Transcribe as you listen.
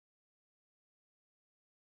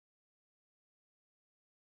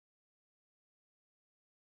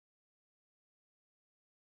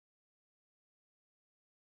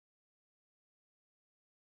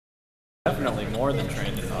apparently more than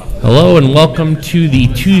trained enough. Hello and welcome to the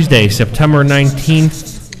Tuesday, September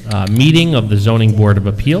 19th meeting of the Zoning Board of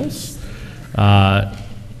Appeals. My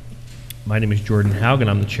name is Jordan Haugen.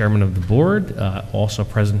 I'm the chairman of the board. Also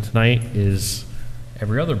present tonight is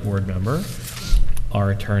every other board member,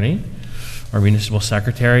 our attorney, our municipal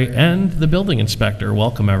secretary, and the building inspector.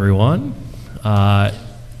 Welcome, everyone.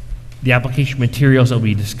 The application materials that will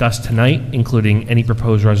be discussed tonight, including any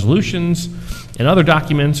proposed resolutions and other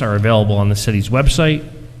documents, are available on the city's website.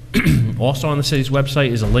 Also on the city's website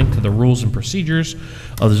is a link to the rules and procedures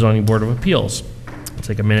of the Zoning Board of Appeals. I'll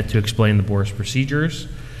take a minute to explain the board's procedures.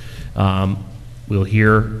 We'll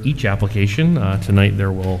hear each application. Tonight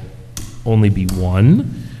there will only be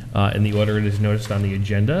one. In the order it is noticed on the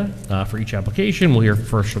agenda. For each application, we'll hear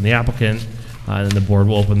first from the applicant, and then the board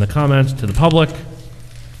will open the comments to the public.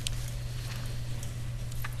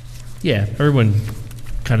 Yeah, everyone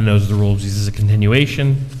kind of knows the rules. This is a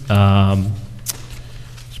continuation.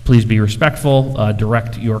 Please be respectful.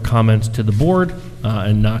 Direct your comments to the board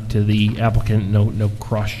and not to the applicant. No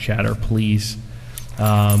cross chatter, please.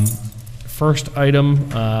 First item,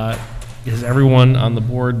 has everyone on the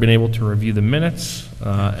board been able to review the minutes?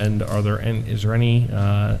 And is there any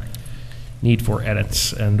need for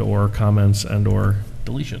edits and or comments and or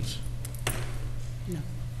deletions? No.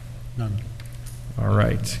 None. All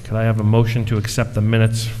right. Could I have a motion to accept the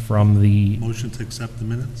minutes from the Motion to accept the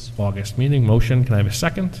minutes? August meeting? Motion. Can I have a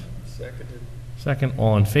second? Seconded. Second.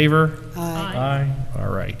 All in favor? Aye. Aye. All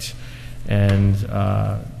right. And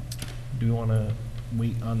do we want to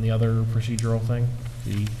wait on the other procedural thing?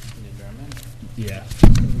 The adjournment? Yeah. We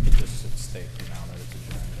could just state from now that it's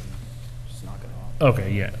adjourned and just knock it off.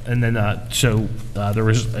 Okay, yeah. And then, there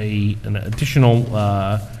was an additional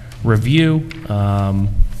review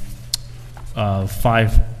of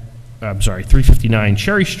 359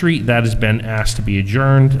 Cherry Street. That has been asked to be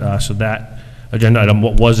adjourned. So that agenda item,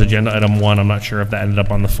 what was agenda item 1, I'm not sure if that ended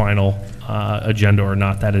up on the final agenda or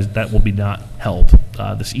not. That will be not held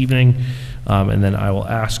this evening. And then I will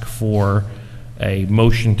ask for a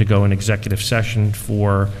motion to go in executive session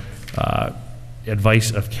for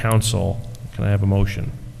advice of counsel. Can I have a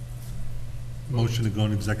motion? Motion to go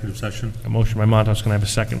in executive session? A motion by Montos. Can I have a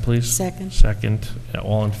second, please? Second. Second.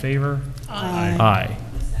 All in favor? Aye. Aye.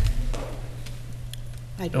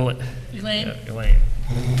 Elaine. Elaine.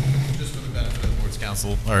 Just for the benefit of the board's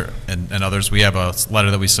counsel and others, we have a letter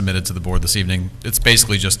that we submitted to the board this evening. It's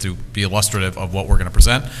basically just to be illustrative of what we're going to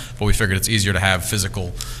present, but we figured it's easier to have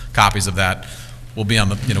physical copies of that. We'll be on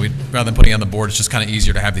the, rather than putting it on the board, it's just kind of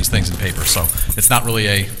easier to have these things in paper. So it's not really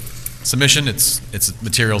a submission, it's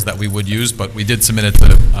materials that we would use, but we did submit it to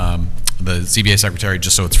the ZBA secretary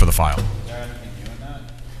just so it's for the file. Is there anything new in that?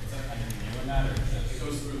 Is there anything new in that, or is that? It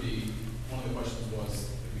goes through one of the questions was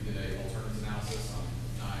if we did a alternatives analysis on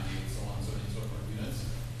 9, 8, so on, so many sort of units.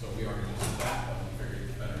 So we already did that, but we figured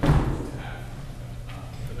it's better to have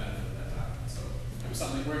the benefit of that document. So it was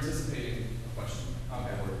something we're anticipating a question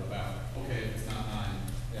about, okay, if it's not 9,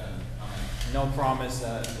 yeah, No promise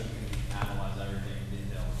that we can analyze everything in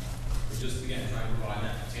detail. we're just, again, trying to provide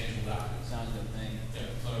that tangible document. Sounds good, thank you. Yeah,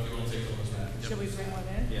 so if you want to take those back. Should we bring one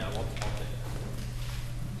in? Yeah, I'll take it.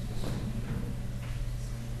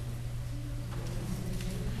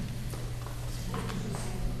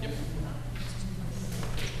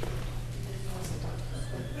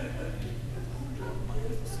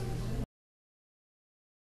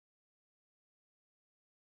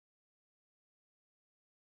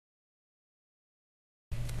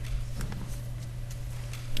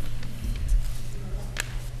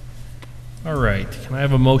 All right. Can I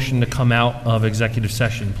have a motion to come out of executive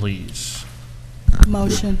session, please?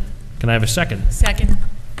 Motion. Can I have a second? Second.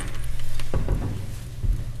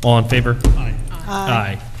 All in favor? Aye.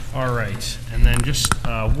 Aye. All right. And then just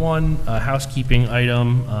one housekeeping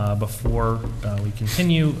item before we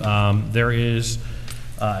continue. There is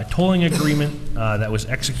a tolling agreement that was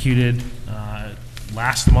executed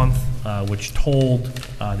last month, which told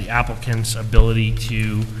the applicant's ability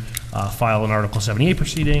to file an Article 78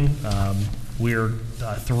 proceeding. We're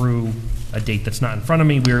through a date that's not in front of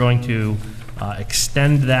me. We are going to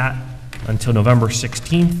extend that until November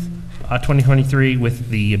 16th, 2023, with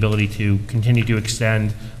the ability to continue to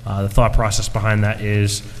extend. The thought process behind that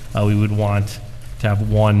is we would want to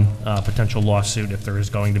have one potential lawsuit if there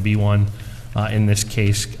is going to be one in this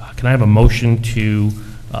case. Can I have a motion to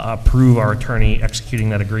approve our attorney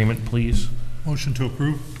executing that agreement, please? Motion to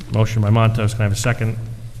approve? Motion by Montos. Can I have a second?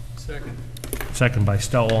 Second. Second by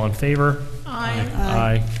Stoll. All in favor? Aye.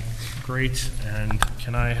 Aye. Great. And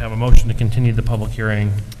can I have a motion to continue the public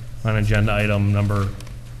hearing on agenda item number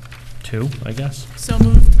 2, I guess? So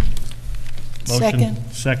moved. Second.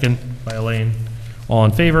 Second by Elaine. All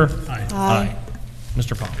in favor? Aye.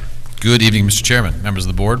 Mr. Palmer. Good evening, Mr. Chairman, members of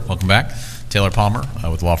the board, welcome back. Taylor Palmer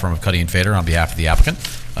with the law firm of Cuddy and Fader on behalf of the applicant.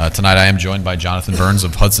 Tonight I am joined by Jonathan Burns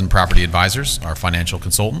of Hudson Property Advisors, our financial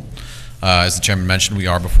consultant. As the chairman mentioned, we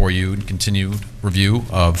are before you in continued review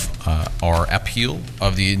of our appeal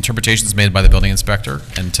of the interpretations made by the building inspector,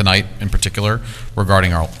 and tonight in particular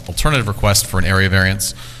regarding our alternative request for an area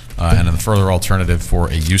variance and a further alternative for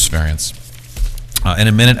a use variance. In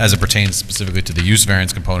a minute, as it pertains specifically to the use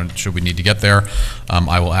variance component, should we need to get there,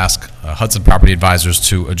 I will ask Hudson Property Advisors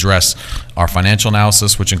to address our financial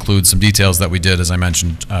analysis, which includes some details that we did, as I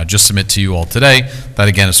mentioned, just submit to you all today. That,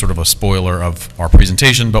 again, is sort of a spoiler of our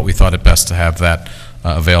presentation, but we thought it best to have that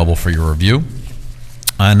available for your review.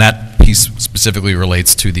 And that piece specifically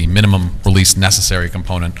relates to the minimum release necessary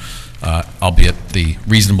component, albeit the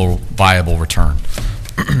reasonable viable return.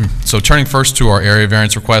 So turning first to our area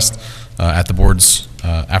variance request, at the board's,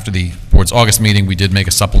 after the board's August meeting, we did make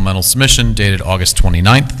a supplemental submission dated August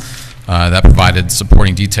 29th. That provided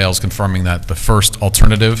supporting details confirming that the first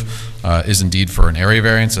alternative is indeed for an area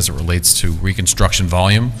variance as it relates to reconstruction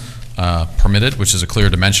volume permitted, which is a clear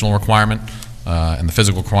dimensional requirement, and the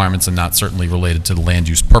physical requirements, and not certainly related to the land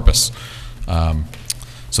use purpose.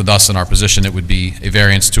 So thus, in our position, it would be a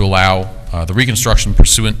variance to allow the reconstruction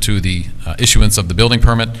pursuant to the issuance of the building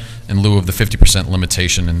permit in lieu of the 50%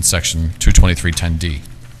 limitation in section 22310D.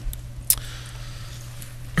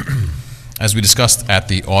 As we discussed at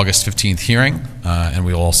the August 15th hearing, and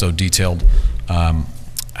we also detailed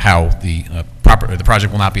how the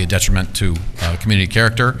project will not be a detriment to community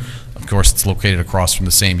character. Of course, it's located across from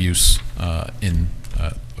the same use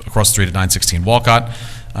across the street at 916 Walcott.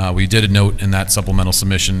 We did a note in that supplemental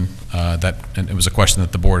submission that, and it was a question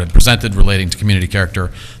that the board had presented relating to community character.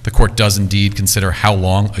 The court does indeed consider how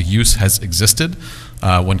long a use has existed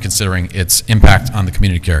when considering its impact on the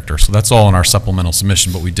community character. So that's all in our supplemental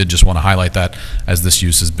submission, but we did just want to highlight that as this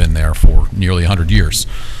use has been there for nearly 100 years.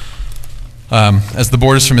 As the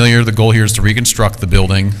board is familiar, the goal here is to reconstruct the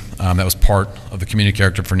building that was part of the community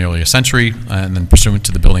character for nearly a century, and then pursuant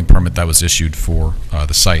to the building permit that was issued for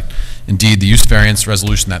the site. Indeed, the use variance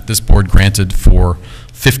resolution that this board granted for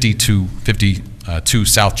 52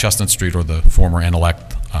 South Chestnut Street, or the former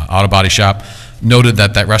Anelect Auto Body Shop, noted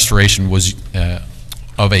that that restoration was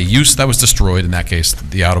of a use that was destroyed, in that case,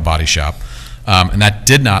 the auto body shop, and that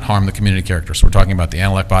did not harm the community character. So we're talking about the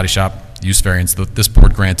Anelect Body Shop use variance that this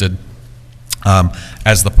board granted.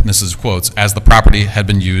 This is quotes, as the property had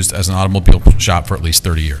been used as an automobile shop for at least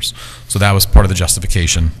 30 years. So that was part of the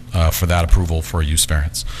justification for that approval for a use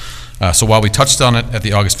variance. So while we touched on it at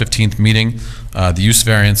the August 15th meeting, the use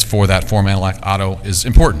variance for that former Anelect Auto is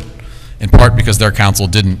important, in part because their counsel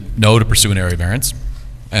didn't know to pursue an area variance,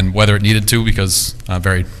 and whether it needed to, because a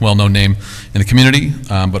very well-known name in the community,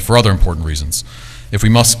 but for other important reasons. If we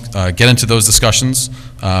must get into those discussions,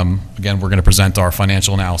 again, we're going to present our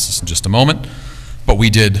financial analysis in just a moment, but we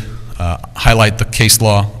did highlight the case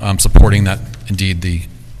law supporting that indeed the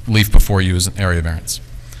relief before you is an area variance.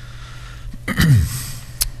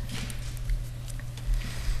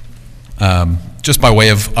 Just by way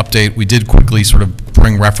of update, we did quickly sort of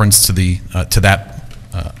bring reference to the to that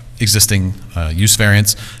existing use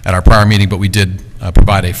variance at our prior meeting, but we did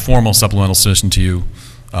provide a formal supplemental submission to you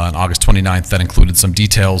on August 29th that included some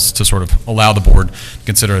details to sort of allow the board to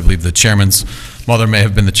consider. I believe the chairman's mother may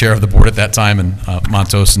have been the chair of the board at that time, and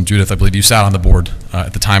Montos and Judith, I believe you sat on the board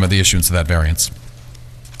at the time of the issuance of that variance.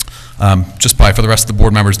 For the rest of the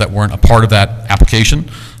board members that weren't a part of that application,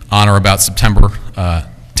 on or about September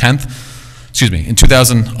 10th, in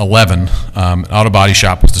 2011, an auto body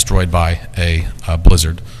shop was destroyed by a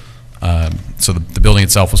blizzard. So the building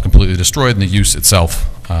itself was completely destroyed, and the use itself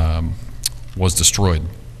was destroyed.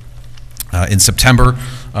 In September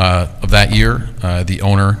of that year, the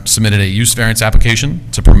owner submitted a use variance application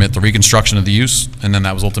to permit the reconstruction of the use, and then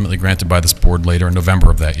that was ultimately granted by this board later in November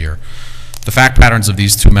of that year. The fact patterns of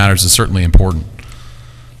these two matters is certainly important.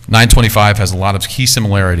 925 has a lot of key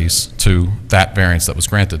similarities to that variance that was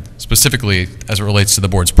granted, specifically as it relates to the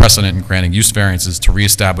board's precedent in granting use variances to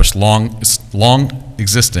reestablish long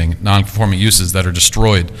existing non-conforming uses that are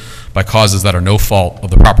destroyed by causes that are no fault of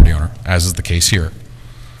the property owner, as is the case here.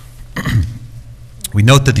 We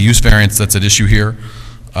note that the use variance that's at issue here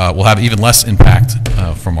will have even less impact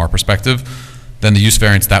from our perspective than the use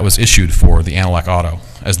variance that was issued for the Anelect Auto,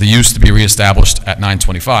 as the use to be reestablished at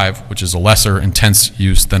 925, which is a lesser intense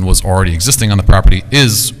use than was already existing on the property,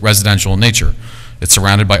 is residential in nature. It's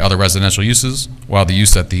surrounded by other residential uses, while the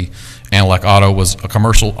use at the Anelect Auto was a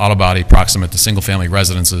commercial auto body proximate to single-family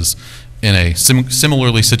residences in a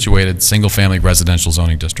similarly situated single-family residential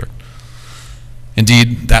zoning district.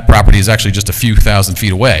 Indeed, that property is actually just a few thousand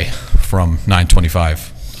feet away from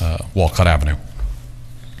 925 Walcott Avenue.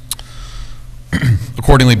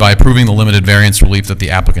 Accordingly, by approving the limited variance relief that the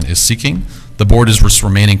applicant is seeking, the board is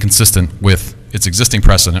remaining consistent with its existing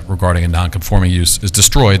precedent regarding a non-conforming use is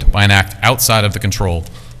destroyed by an act outside of the control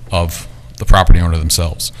of the property owner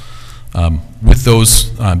themselves. With those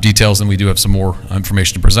details, and we do have some more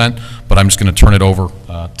information to present, but I'm just going to turn it over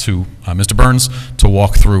to Mr. Burns to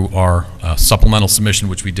walk through our supplemental submission,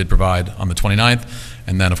 which we did provide on the 29th,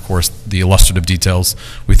 and then, of course, the illustrative details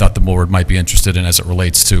we thought the board might be interested in as it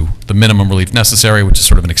relates to the minimum relief necessary, which is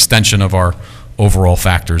sort of an extension of our overall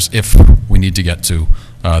factors if we need to get to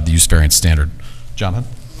the use variance standard.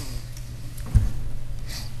 Jonathan?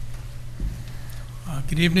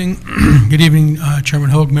 Good evening. Good evening, Chairman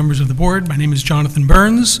Hoag, members of the board. My name is Jonathan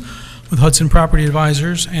Burns with Hudson Property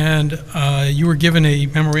Advisors, and you were given a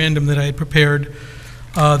memorandum that I had prepared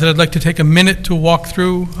that I'd like to take a minute to walk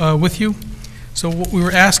through with you. So what we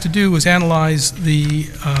were asked to do was analyze the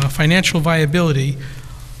financial viability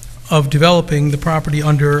of developing the property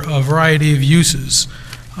under a variety of uses.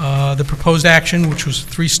 The proposed action, which was a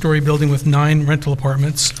 3-story building with 9 rental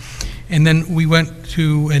apartments, and then we went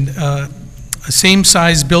to a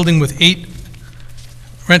same-size building with 8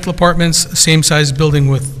 rental apartments, a same-size building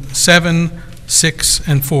with 7, 6,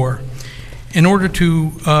 and 4. In order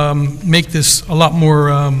to make this a lot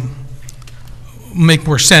more, make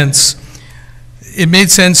more sense, it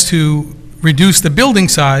made sense to reduce the building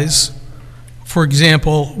size. For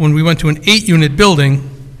example, when we went to an 8-unit building,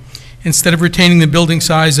 instead of retaining the building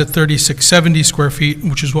size at 3,670 square feet,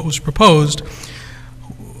 which is what was proposed,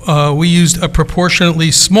 we used a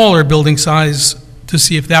proportionately smaller building size to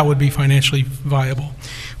see if that would be financially viable.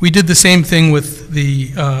 We did the same thing with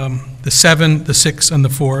the 7, the 6, and the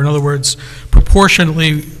 4. In other words,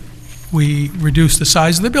 proportionately, we reduced the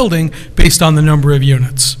size of the building based on the number of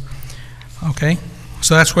units. Okay,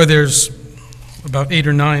 so that's why there's about 8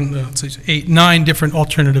 or 9, 9 different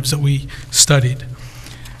alternatives that we studied.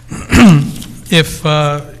 If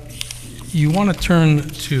you want to turn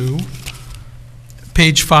to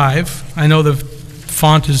page 5, I know the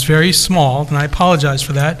font is very small, and I apologize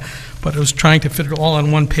for that, but I was trying to fit it all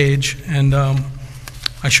on one page, and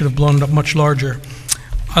I should have blown it up much larger.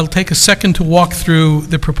 I'll take a second to walk through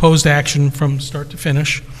the proposed action from start to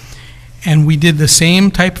finish, and we did the same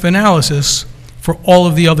type of analysis for all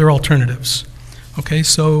of the other alternatives. Okay,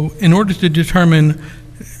 so in order to determine,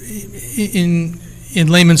 in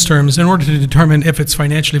layman's terms, in order to determine if it's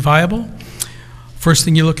financially viable, first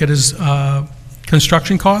thing you look at is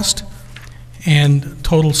construction cost and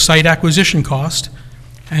total site acquisition cost,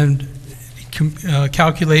 and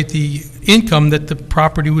calculate the income that the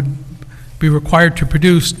property would be required to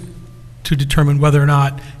produce to determine whether or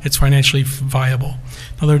not it's financially viable.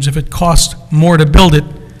 In other words, if it costs more to build it,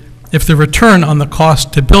 if the return on the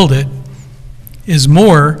cost to build it is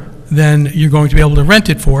more than you're going to be able to rent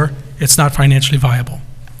it for, it's not financially viable.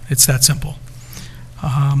 It's that simple.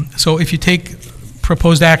 So if you take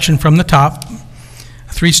proposed action from the top,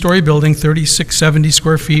 a 3-story building, 3,670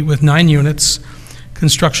 square feet with 9 units,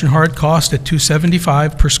 construction hard cost at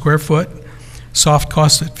 $275 per square foot, soft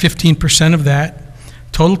cost at 15% of that,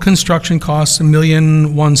 total construction costs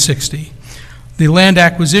 $1,160,000. The land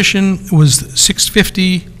acquisition was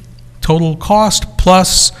 $650 total cost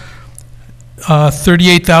plus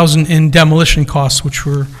 $38,000 in demolition costs, which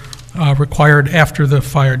were required after the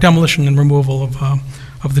fire, demolition and removal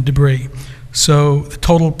of the debris. So the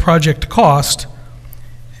total project cost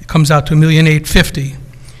comes out to $1,850,000.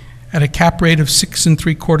 At a cap rate of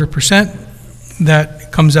 6.75%,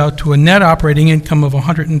 that comes out to a net operating income of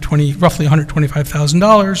roughly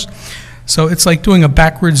 $125,000. So it's like doing a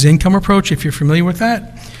backwards income approach, if you're familiar with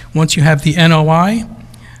that. Once you have the NOI,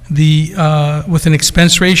 with an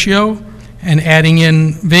expense ratio and adding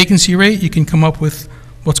in vacancy rate, you can come up with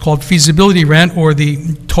what's called feasibility rent, or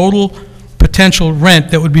the total potential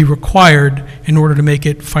rent that would be required in order to make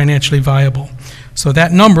it financially viable. So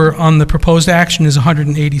that number on the proposed action is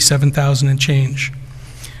 $187,000 and change.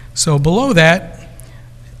 So below that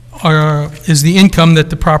is the income that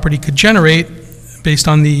the property could generate based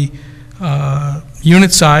on the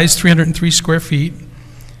unit size, 303 square feet,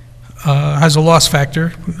 has a loss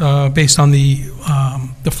factor based on the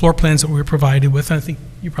floor plans that we were provided with. I think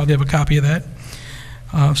you probably have a copy of that.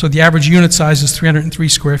 So the average unit size is 303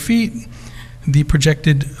 square feet. The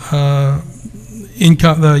projected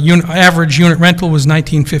income, the average unit rental was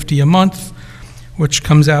 $1,950 a month, which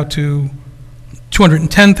comes out to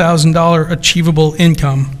 $210,000 achievable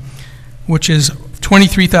income, which is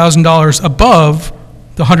 $23,000 above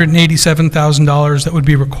the $187,000 that would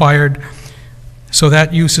be required. So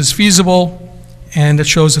that use is feasible. and it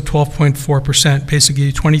shows a 12.4%,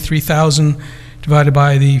 basically 23,000 divided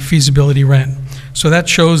by the feasibility rent. So that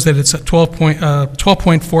shows that it's a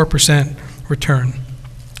 12.4% return.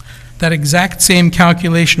 That exact same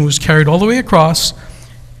calculation was carried all the way across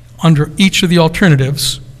under each of the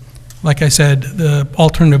alternatives. Like I said, the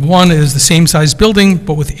alternative 1 is the same size building,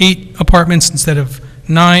 but with 8 apartments instead of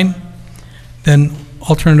 9. Then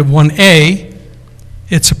alternative 1A,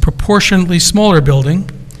 it's a proportionately smaller building,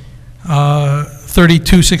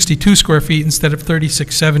 3262 square feet instead of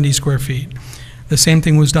 3670 square feet. The same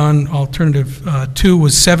thing was done, alternative 2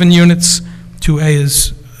 was 7 units, 2A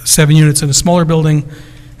is 7 units in a smaller building,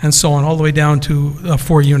 and so on, all the way down to a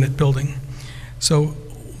 4-unit building. So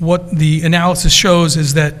what the analysis shows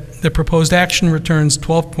is that the proposed action returns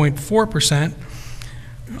 12.4%.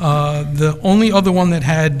 The only other one that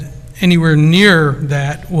had anywhere near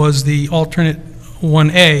that was the alternate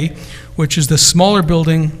 1A, which is the smaller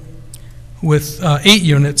building with 8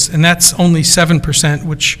 units, and that's only 7%,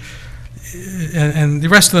 which, and the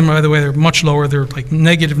rest of them, by the way, they're much lower. They're like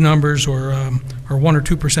negative numbers or 1 or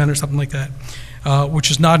 2% or something like that, which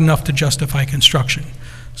is not enough to justify construction.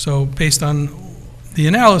 So based on the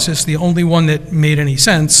analysis, the only one that made any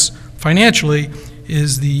sense financially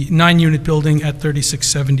is the 9-unit building at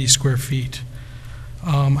 3670 square feet.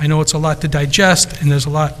 I know it's a lot to digest, and there's a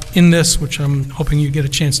lot in this, which I'm hoping you get a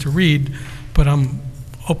chance to read, but I'm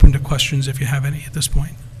open to questions if you have any at this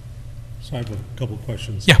point. So I have a couple of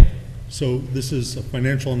questions. Yeah. So this is a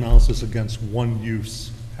financial analysis against one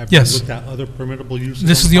use. Have Yes. you looked at other permittable uses?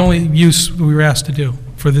 This on is the only property? use we were asked to do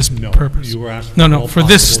for this No, purpose. you were asked. No, no, all for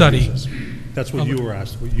this possible study. uses. That's what you were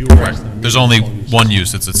asked. What you were asked. There's only one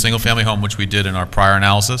use. It's a single-family home, which we did in our prior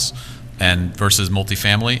analysis, and versus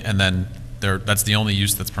multifamily, and then that's the only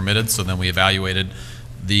use that's permitted. So then we evaluated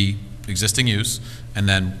the existing use, and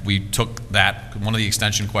then we took that, one of the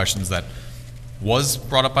extension questions that was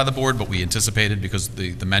brought up by the board, but we anticipated because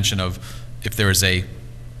the mention of if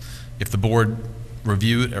the board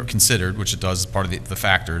reviewed or considered, which it does as part of the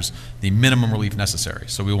factors, the minimum relief necessary.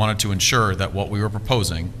 So we wanted to ensure that what we were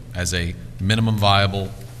proposing as a minimum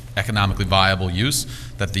viable, economically viable use,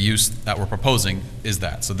 that the use that we're proposing is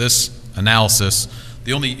that. So this analysis,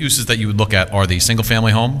 the only uses that you would look at are the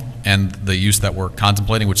single-family home and the use that we're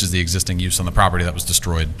contemplating, which is the existing use on the property that was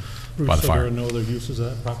destroyed by the So there fire. are no other uses of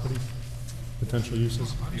that property? Potential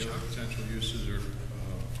uses?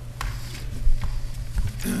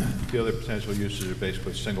 The other potential uses are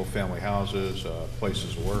basically single-family houses,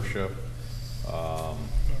 places of worship. Trying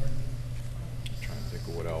to think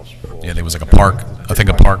of what else. Yeah, there was like a park, I think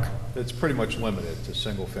a park. It's pretty much limited to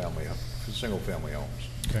single-family homes.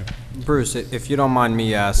 Okay. Bruce, if you don't mind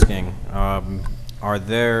me asking, are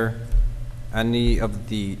there any of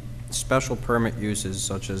the special permit uses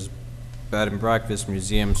such as bed and breakfast,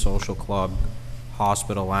 museum, social club,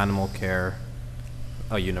 hospital, animal care,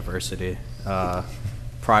 a university,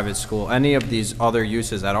 private school, any of these other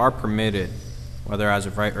uses that are permitted, whether as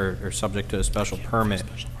of right or subject to a special permit,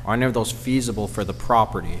 are any of those feasible for the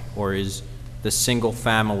property, or is the single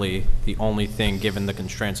family the only thing, given the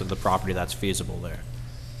constraints of the property, that's feasible there?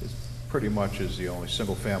 Pretty much is the only,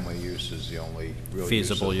 single-family use is the only real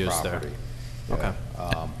Feasible use use of the there. property. Okay.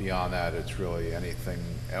 Yeah. Beyond that, it's really anything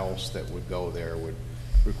else that would go there would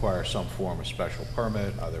require some form of special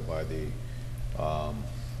permit, either by the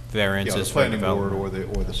the Variances for planning board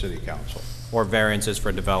development? or the city council. Or variances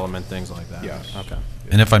for development, things like that? Yes. Okay.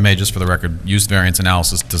 And if I may, just for the record, use variance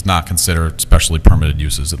analysis does not consider specially permitted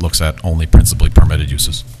uses. It looks at only principally permitted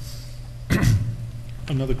uses.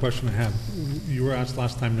 Another question I have. You were asked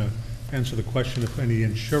last time to answer the question if any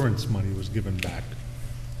insurance money was given back.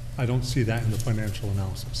 I don't see that in the financial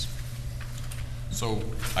analysis. So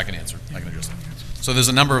I can answer. I can address that. So there's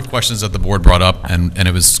a number of questions that the board brought up, and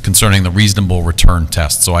it was concerning the reasonable return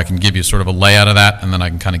test. So I can give you sort of a layout of that, and then I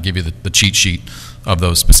can kind of give you the cheat sheet of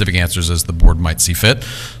those specific answers as the board might see fit.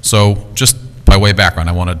 So just by way of background,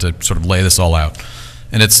 I wanted to sort of lay this all out.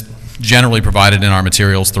 And it's generally provided in our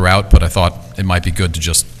materials throughout, but I thought it might be good to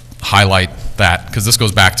just highlight that, because this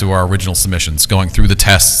goes back to our original submissions, going through the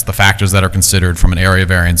tests, the factors that are considered from an area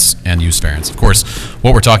variance and use variance. Of course,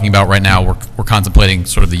 what we're talking about right now, we're contemplating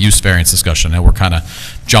sort of the use variance discussion, and we're kind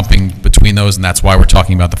of jumping between those, and that's why we're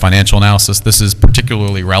talking about the financial analysis. This is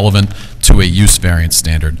particularly relevant to a use variance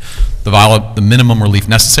standard. The minimum relief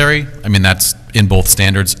necessary, I mean, that's in both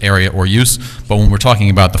standards, area or use, but when we're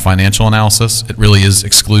talking about the financial analysis, it really is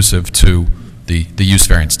exclusive to the use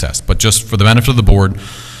variance test. But just for the benefit of the board,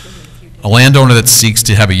 a landowner that seeks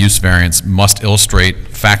to have a use variance must illustrate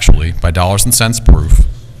factually, by dollars and cents proof,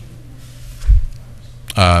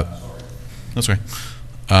 that's right,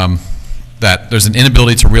 that there's an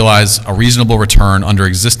inability to realize a reasonable return under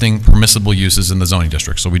existing permissible uses in the zoning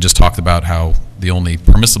district. So we just talked about how the only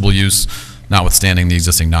permissible use, notwithstanding the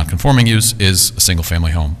existing non-conforming use, is a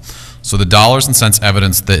single-family home. So the dollars and cents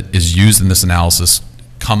evidence that is used in this analysis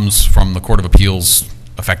comes from the Court of Appeals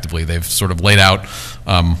effectively. They've sort of laid out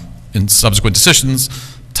in subsequent decisions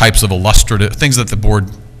types of illustrative things that the board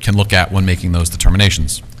can look at when making those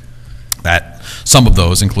determinations. That some of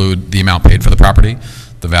those include the amount paid for the property,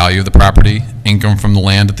 the value of the property, income from the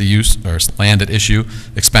land at the use or land at issue,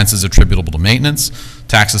 expenses attributable to maintenance,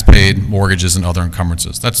 taxes paid, mortgages, and other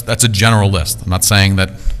encumbrances. That's a general list. I'm not saying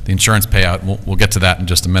that the insurance payout, we'll get to that in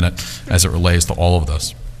just a minute as it relates to all of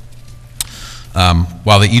those.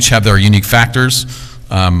 While they each have their unique factors,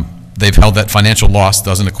 they've held that financial loss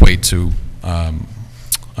doesn't equate to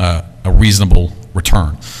a reasonable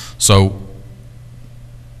return. So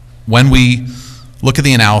when we look at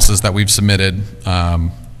the analysis that we've submitted,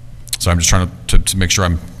 so I'm just trying to make sure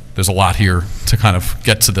there's a lot here to kind of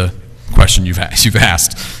get to the question you've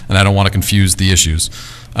asked, and I don't want to confuse the issues.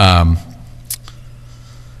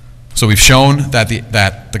 So we've shown that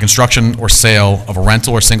the construction or sale of a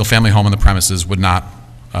rental or single-family home on the premises would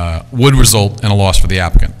result in a loss for the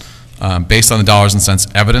applicant. Based on the dollars and cents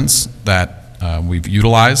evidence that we've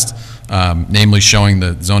utilized, namely showing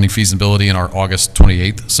the zoning feasibility in our August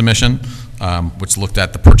 28th submission, which looked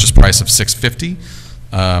at the purchase price of $650.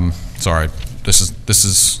 Sorry, this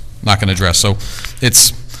is not going to address. So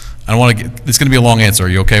it's going to be a long answer. Are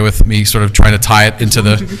you okay with me sort of trying to tie it into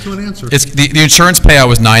the? Get to an answer. It's the insurance payout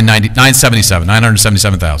was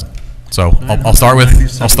 $977,000. So I'll start with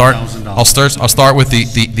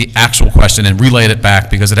the actual question and relay it back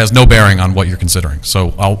because it has no bearing on what you're considering.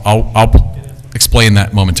 So I'll explain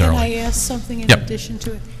that momentarily. Can I ask something in Yep. addition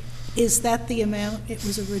to it? Is that the amount it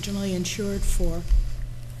was originally insured for?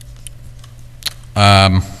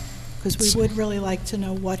 Because we would really like to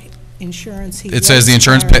know what insurance he was It says the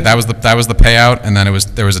insurance carrying. that was the payout, and then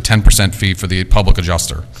there was a 10% fee for the public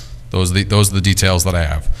adjuster. Those are the details that I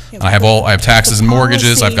have. Yeah, And I have taxes the and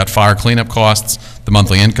mortgages. I've policy- got fire cleanup costs, the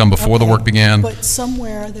monthly income before the Okay, work began. But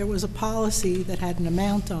somewhere there was a policy that had an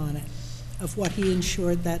amount on it of what he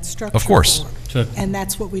insured that structure Of course. for. So, And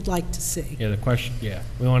that's what we'd like to see. yeah, the question,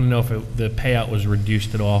 we want to know if the payout was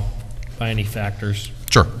reduced at all by any factors.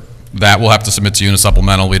 Sure. That we'll have to submit to you in a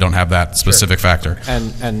supplemental. We don't have that specific factor.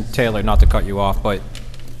 And Taylor, not to cut you off, but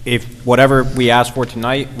if whatever we ask for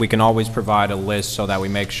tonight, we can always provide a list so that we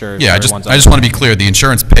make sure Yeah, I everyone's just want to be clear. The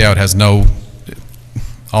insurance payout has no,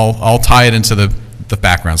 I'll tie it into the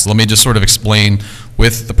background. So let me just sort of explain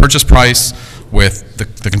with the purchase price, with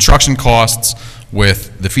the construction costs,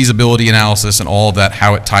 with the feasibility analysis and all of that,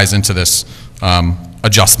 how it ties into this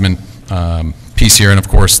adjustment piece here. And of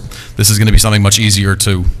course, this is going to be something much easier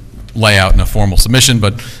to lay out in a formal submission,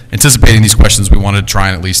 but anticipating these questions, we wanted to try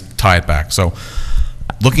and at least tie it back. So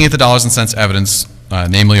looking at the dollars and cents evidence,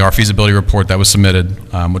 namely our feasibility report that was submitted,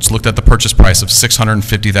 which looked at the purchase price of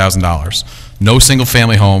 $650,000. No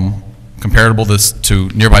single-family home comparable to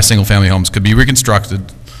nearby single-family homes could be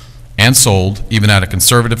reconstructed and sold even at a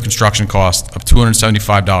conservative construction cost of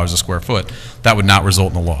 $275 a square foot. That would not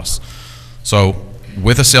result in a loss. So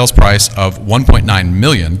with a sales price of $1.9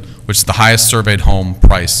 million, which is the highest surveyed home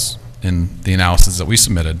price in the analysis that we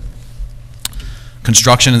submitted,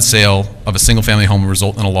 construction and sale of a single-family home would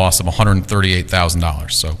result in a loss of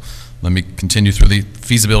 $138,000. So let me continue through the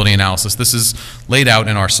feasibility analysis. This is laid out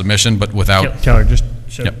in our submission, but without, Taylor, I just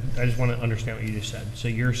want to understand what you just said. So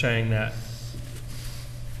you're saying that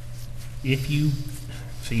you've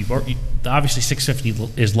obviously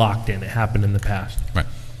 650 is locked in, it happened in the past. right,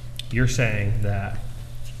 You're saying that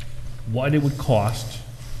what it would cost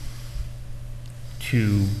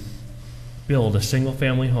to build a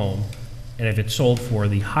single-family home, and if it's sold for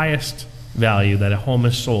the highest value that a home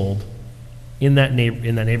is sold in that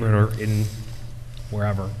neighborhood or in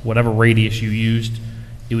wherever, whatever radius you used,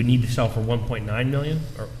 it would need to sell for 1.9 million?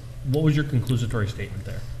 Or what was your conclusory statement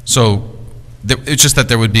there? so it's just that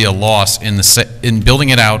there would be a loss in building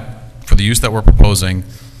it out for the use that we're proposing.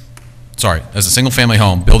 Sorry, as a single-family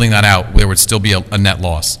home, building that out, there would still be a net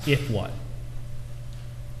loss. If what?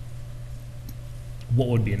 What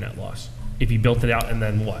would be a net loss? If you built it out and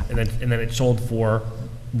then what? And then it sold for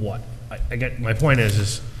what? I get, my point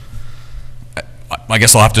is I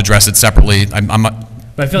guess I'll have to address it separately. but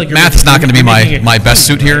I feel like you're Math is not going to be making a my best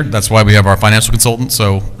suit conclusion, here. right? That's why we have our financial consultant,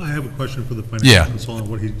 so. I have a question for the Yeah. financial consultant,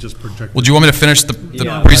 what he just projected. Well, do you want me to finish the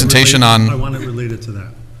Yeah. presentation I on? want it related to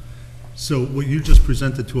that. So what you just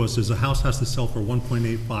presented to us is a house has to sell for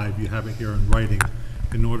 1.85, you have it here in writing,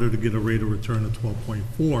 in order to get a rate of return of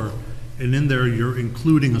 12.4, and in there, you're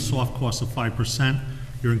including a soft cost of 5%,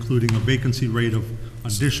 you're including a vacancy rate of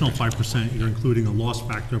additional 5%, you're including a loss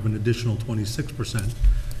factor of an additional 26%.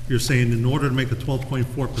 You're saying in order to make a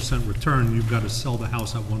 12.4% return, you've got to sell the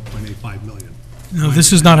house at 1.85 million. No,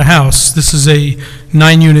 this is not a house. This is a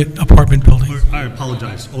 9-unit apartment building. I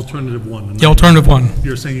apologize, alternative one. The alternative one.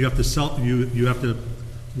 You're saying you have to sell, you have to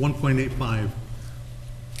 1.85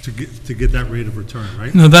 to get that rate of return,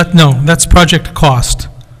 right? No, that's project cost.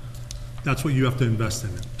 That's what you have to invest in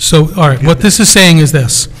it. So, all right, what this is saying is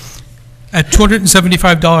this. At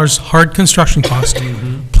 $275 hard construction cost,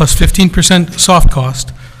 plus 15% soft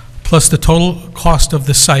cost, plus the total cost of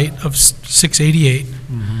the site of $688,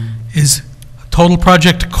 is a total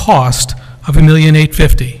project cost of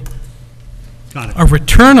 $1,850,000. Got it. A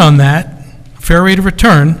return on that, fair rate of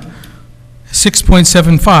return,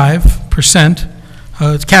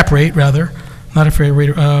 6.75%, cap rate, rather, not a fair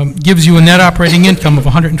rate, gives you a net operating income of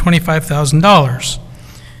 $125,000.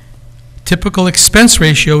 Typical expense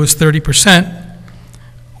ratio is 30%,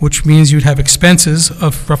 which means you'd have expenses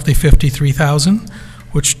of roughly $53,000,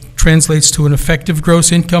 which translates to an effective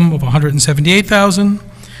gross income of $178,000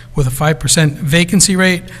 with a 5% vacancy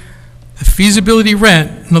rate. The feasibility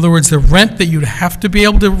rent, in other words, the rent that you'd have to be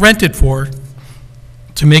able to rent it for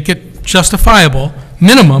to make it justifiable,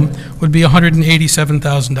 minimum, would be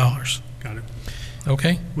 $187,000. Got it.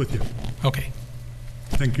 Okay? With you. Okay.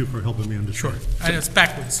 Thank you for helping me understand. It's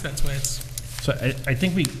backwards, that's why it's... So I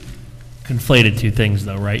think we conflated two things,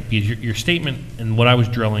 though, right? Because your statement and what I was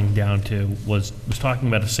drilling down to was talking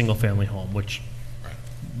about a single-family home, which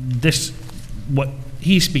what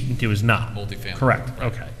he's speaking to is not. Multifamily. Correct,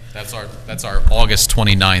 Right. okay. That's our August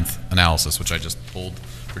 29th analysis, which I just pulled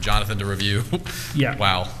for Jonathan to review. Yeah.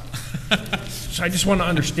 Wow. So I just want to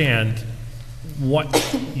understand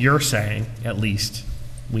what you're saying, at least.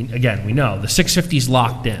 We know the 650 is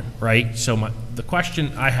locked in, right? So the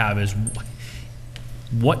question I have is,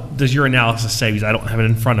 what does your analysis say? Because I don't have it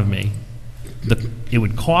in front of me. It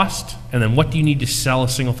would cost, and then what do you need to sell a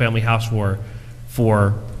single-family house for?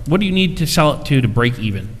 What do you need to sell it to break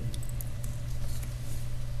even?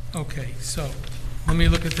 Okay, so, let me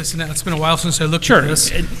look at this, and it's been a while since I looked Sure. at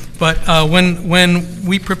this. But when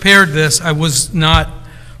we prepared this, I was not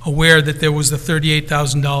aware that there was the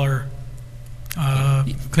 $38,000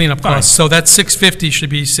 cleanup Fine. cost. So that 650 should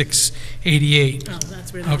be 688, Oh,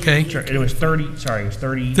 that's where the okay? Sure, it was 30, sorry, it was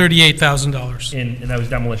 30, $38,000. and that was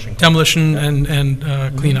demolition. Demolition and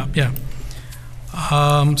cleanup, yeah.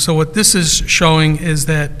 So what this is showing is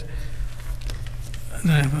that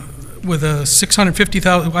with a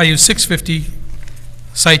 650,000, I use 650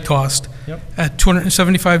 site cost. Yep. At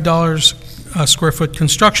 $275 a square foot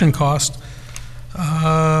construction cost,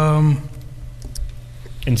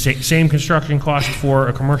 And same construction cost for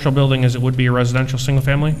a commercial building as it would be a residential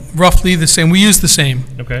single-family? roughly the same. We use the same.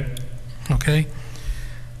 Okay. Okay?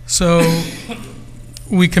 So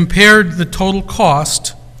we compared the total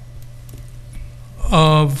cost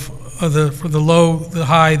for the low, the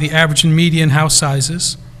high, the average and median house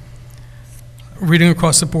sizes, reading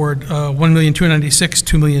across the board, 1,296,000,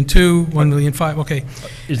 2,002,000, 1,005,000, okay.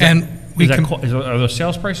 Is that, And we are com- those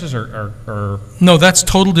sales prices or? No, that's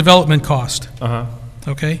total development cost, Uh-huh.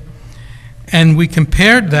 okay? And we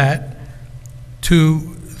compared that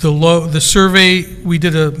to the survey, we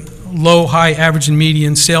did a low, high, average, and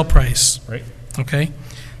median sale price. Right. Okay?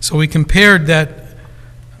 So we compared that,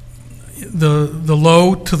 the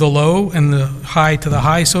low to the low and the high to the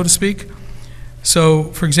high, so to speak. So,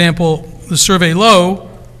 for example, the survey low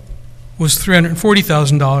was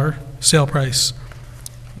 $340,000 sale price,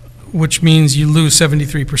 which means you lose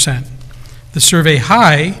 73%. The survey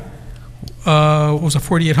high was a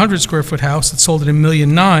 4,800 square foot house that sold at $1.9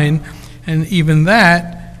 million, and even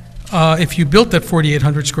that, if you built that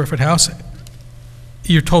 4,800 square foot house,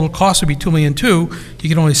 your total cost would be $2.2 million. You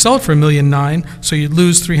could only sell it for $1.9 million, so you'd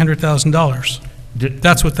lose $300,000.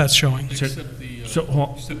 That's what that's showing. Except the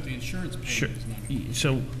insurance Sure. payment is not.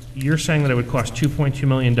 So you're saying that it would cost $2.2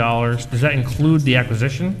 million. Does that include the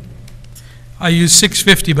acquisition? I used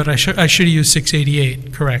 650, but I should have used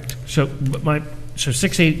 688, correct. So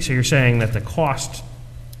 680, so you're saying that the cost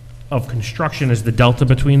of construction is the delta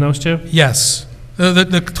between those two? Yes.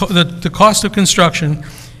 The cost of construction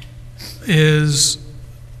is,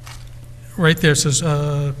 right there, it says,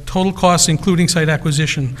 total cost including site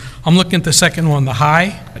acquisition. I'm looking at the second one, the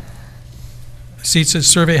high. See, it says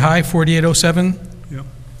survey high, 4807? Yep.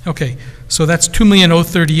 Okay, so that's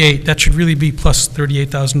 $2,038,000. That should really be plus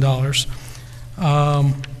 $38,000.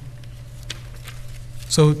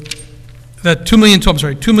 So that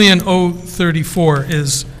 $2,034,000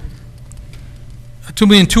 is,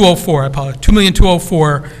 $2,204,000, I apologize.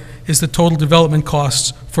 $2,204,000 is the total development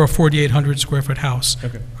costs for a 4,800 square foot house.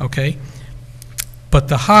 Okay? But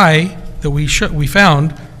the high that we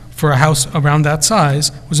found for a house around that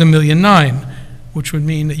size was $1.9 million, which would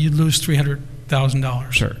mean that you'd lose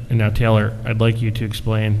 $300,000. Sure. And now, Taylor, I'd like you to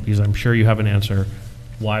explain, because I'm sure you have an answer,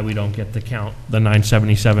 why we don't get to count the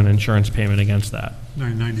 $977 insurance payment against that.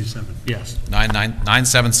 997. Yes.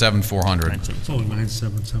 977,400. It's only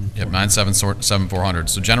 977. Yep,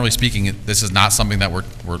 977,400. So generally speaking, this is not something that we're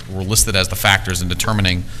listed as the factors in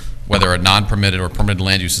determining whether a non-permitted or permitted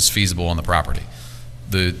land use is feasible on the property.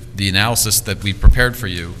 The analysis that we prepared for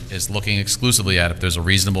you is looking exclusively at if there's a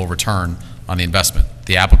reasonable return on the investment.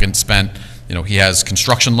 The applicant spent, he has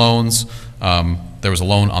construction loans, there was a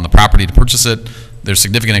loan on the property to purchase it. There's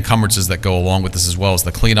significant encumbrances that go along with this, as well as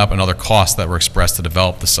the cleanup and other costs that were expressed to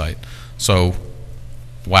develop the site. So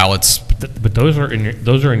while it's... But those are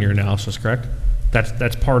in your analysis, correct?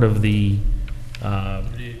 That's part of the, no,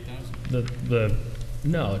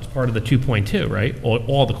 it's part of the 2.2, right?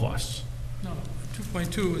 All the costs. No,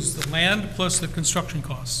 2.2 is the land plus the construction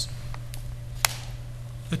costs.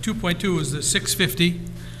 The 2.2 is the 650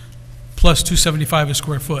 plus 275 a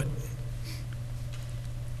square foot.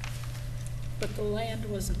 But the land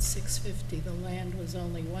wasn't 650, the land was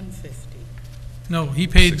only 150. No, he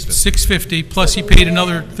paid 650 plus he For the paid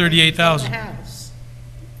another land 38,000. For the house,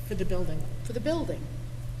 for the building.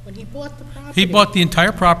 When he bought the property. He bought the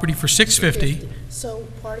entire property for 650, So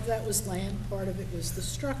part of that was land, part of it was the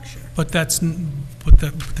structure. but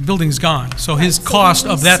the building's gone. So his Right, so cost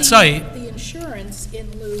we of that received site, the insurance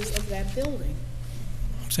in lieu of that building.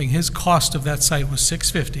 I'm saying his cost of that site was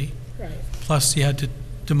 650, Right. plus he had to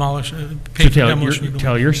demolish, pay So for Taylor, demolition.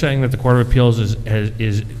 you're saying that the Court of Appeals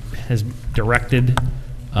has directed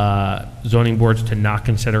zoning boards to not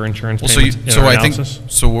consider insurance Well, payments in our I think, analysis?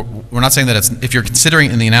 so we're not saying that it's, if you're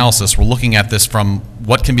considering in the analysis, we're looking at this from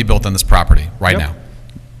what can be built on this property right Yep. now.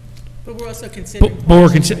 But we're also considering.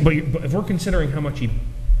 But if we're considering how much he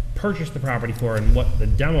purchased the property for and what the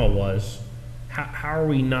demo was, how are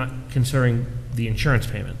we not considering the insurance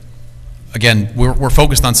payment? Again, we're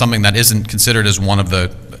focused on something that isn't considered as one of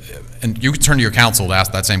the, and you can turn to your counsel to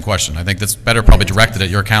ask that same question. I think that's better probably directed at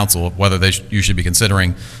your counsel, of whether you should be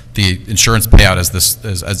considering the insurance payout as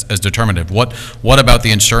determinative. What about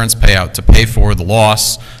the insurance payout to pay for the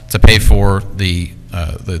loss, to pay for the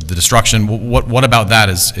destruction? What about that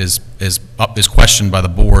is questioned by the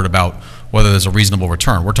board about whether there's a reasonable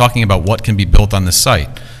return? We're talking about what can be built on this site.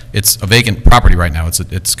 It's a vacant property right now.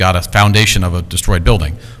 It's got a foundation of a destroyed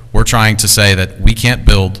building. We're trying to say that we can't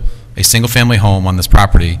build a single-family home on this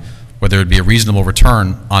property where there would be a reasonable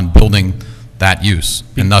return on building that use.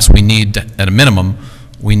 And thus, we need, at a minimum,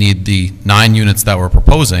 we need the 9 units that we're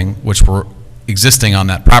proposing, which were existing on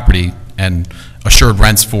that property, and assured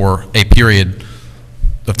rents for a period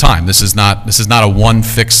of time. This is not a one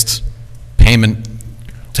fixed payment,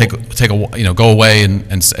 go away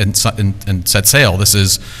and set sail. This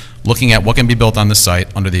is looking at what can be built on this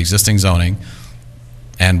site under the existing zoning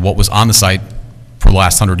and what was on the site for the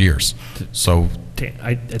last 100 years. So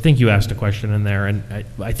I think you asked a question in there, and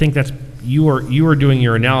I think that's, you are doing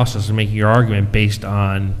your analysis and making your argument based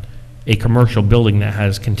on a commercial building that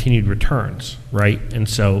has continued returns, right? And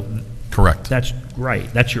so correct. that's right.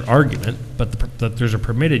 That's your argument, but there's a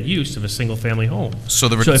permitted use of a single-family home. So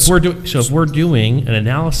if we're doing an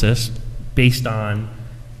analysis based on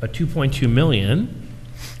a 2.2 million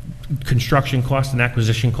construction cost and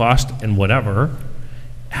acquisition cost and whatever,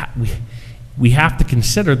 we have to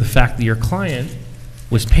consider the fact that your client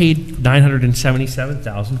was paid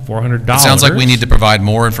 $977,400. It sounds like we need to provide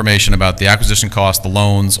more information about the acquisition cost, the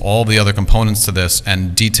loans, all the other components to this,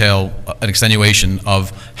 and detail an extenuation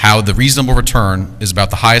of how the reasonable return is about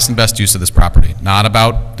the highest and best use of this property, not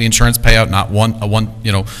about the insurance payout, not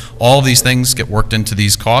all of these things get worked into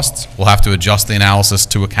these costs. We'll have to adjust the analysis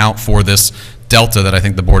to account for this delta that I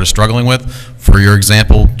think the board is struggling with. For your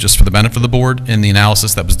example, just for the benefit of the board, in the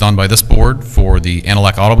analysis that was done by this board for the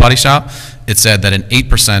Analec Auto Body Shop, it said that an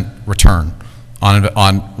 8% return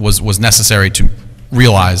was necessary to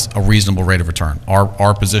realize a reasonable rate of return.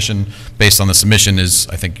 Our position, based on the submission, is,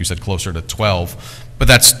 I think you said closer to 12, but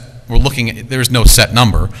we're looking at, there's no set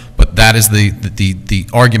number, but that is the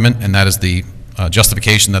argument, and that is the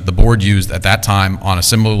justification that the board used at that time on a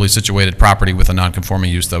similarly situated property with a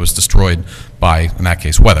non-conforming use that was destroyed by, in that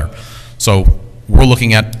case, weather. So we're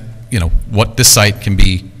looking at, what this site can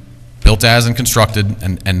be built as and constructed,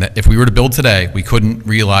 and that if we were to build today, we couldn't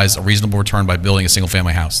realize a reasonable return by building a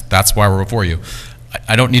single-family house. That's why we're before you.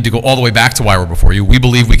 I don't need to go all the way back to why we're before you. We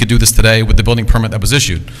believe we could do this today with the building permit that was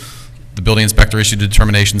issued. The building inspector issued a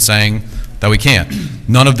determination saying that we can't.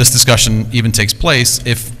 None of this discussion even takes place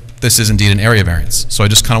if this is indeed an area variance. So I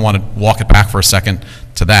just kind of want to walk it back for a second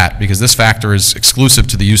to that, because this factor is exclusive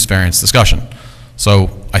to the use variance discussion.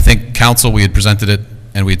 So I think council, we had presented it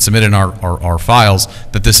and we had submitted in our files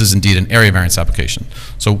that this is indeed an area variance application.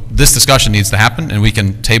 So this discussion needs to happen, and we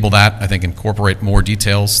can table that, I think, incorporate more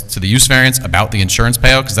details to the use variance about the insurance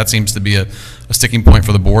payout, because that seems to be a sticking point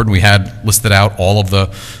for the board. And we had listed out all of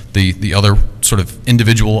the other sort of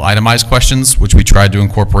individual itemized questions, which we tried to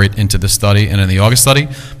incorporate into this study and in the August study.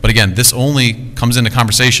 But again, this only comes into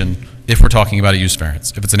conversation if we're talking about a use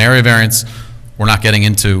variance. If it's an area variance, we're not getting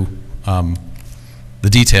into the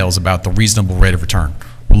details about the reasonable rate of return.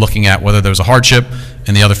 We're looking at whether there's a hardship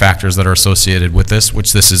and the other factors that are associated with this,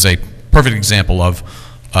 which this is a perfect example of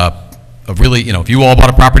really, if you all bought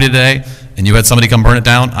a property today and you had somebody come burn it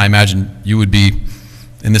down, I imagine you would be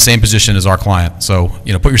in the same position as our client. So,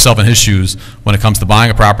 put yourself in his shoes when it comes to buying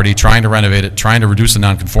a property, trying to renovate it, trying to reduce the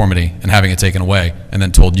nonconformity, and having it taken away, and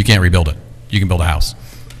then told you can't rebuild it. You can build a house.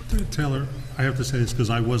 Taylor, I have to say this because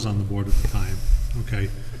I was on the board at the time, okay?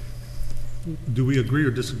 Do we agree or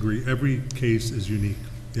disagree? Every case is unique,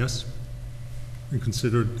 yes? And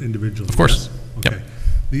considered individually, Of course. yes? Okay. Yep.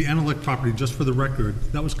 The Antelope property, just for the record,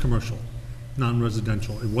 that was commercial,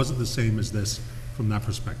 non-residential. It wasn't the same as this from that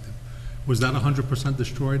perspective. Was that 100%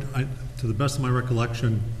 destroyed? To the best of my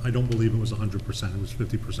recollection, I don't believe it was 100%, it was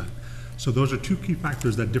 50%. So those are two key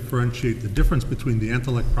factors that differentiate the difference between the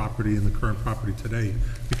Antelope property and the current property today,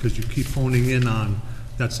 because you keep honing in on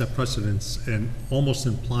that set precedence and almost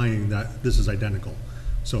implying that this is identical.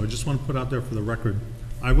 So I just want to put out there for the record,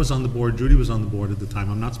 I was on the board, Judy was on the board at the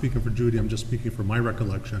time. I'm not speaking for Judy, I'm just speaking for my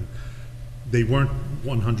recollection. They weren't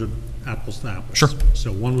 100 apples to apples. Sure.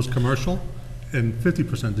 So one was commercial and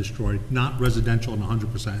 50% destroyed, not residential and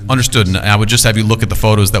 100%. Understood, and I would just have you look at the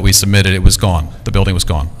photos that we submitted. It was gone. The building was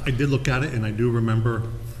gone. I did look at it and I do remember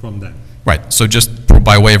from then. Right, so just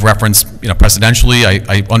by way of reference, precedentially,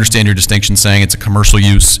 I understand your distinction saying it's a commercial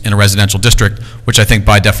use in a residential district, which I think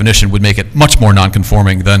by definition would make it much more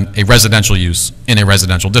non-conforming than a residential use in a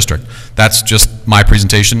residential district. That's just my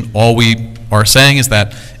presentation. All we are saying is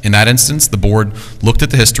that in that instance, the board looked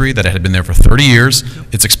at the history, that it had been there for 30 years.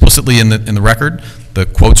 It's explicitly in the record. The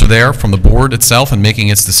quotes are there from the board itself and making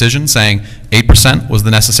its decision, saying 8% was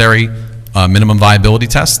the necessary minimum viability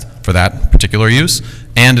test for that particular use.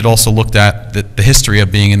 And it also looked at the history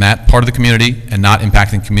of being in that part of the community and not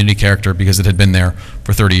impacting community character because it had been there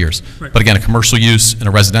for 30 years. Right. But again, a commercial use in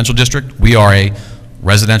a residential district, we are a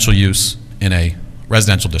residential use in a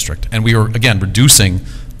residential district. And we are, again, reducing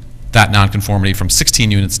that nonconformity from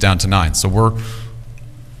 16 units down to 9. So we're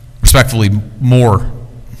respectfully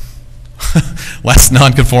less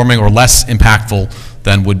nonconforming or less impactful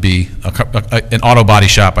than would be an auto body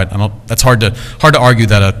shop. That's hard to argue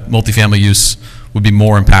that a multifamily use would be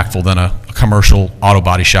more impactful than a commercial auto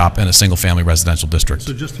body shop in a single-family residential district.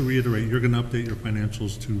 So just to reiterate, you're going to update your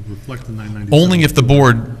financials to reflect the 997? Only if the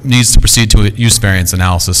board needs to proceed to a use variance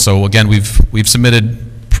analysis. So again, we've submitted,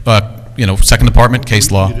 second department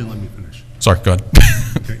case law. You didn't let me finish. Sorry, go ahead.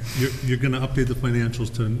 Okay, you're going to update the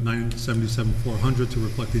financials to 977,400 to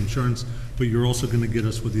reflect the insurance, but you're also going to get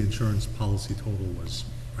us what the insurance policy total was,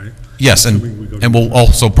 right? Yes, Assuming we go to- and we'll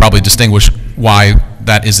also probably distinguish why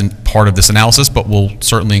that isn't part of this analysis, but we'll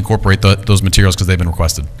certainly incorporate those materials because they've been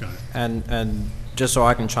requested. Got it. And just so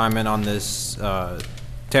I can chime in on this,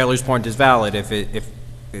 Taylor's point is valid.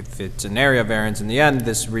 If it's an area variance in the end,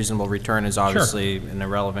 this reasonable return is obviously an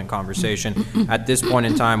irrelevant conversation. At this point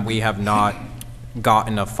in time, we have not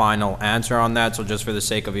gotten a final answer on that, so just for the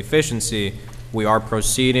sake of efficiency, we are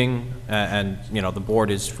proceeding, and the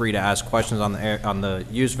board is free to ask questions on the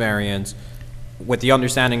use variance, with the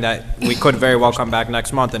understanding that we could very well come back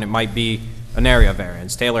next month and it might be an area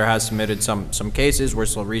variance. Taylor has submitted some cases, we're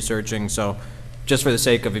still researching, so just for the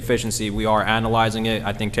sake of efficiency, we are analyzing it.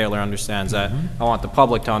 I think Taylor understands that. I want the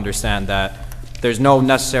public to understand that there's no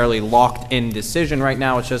necessarily locked-in decision right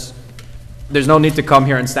now. It's just, there's no need to come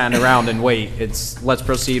here and stand around and wait. It's, let's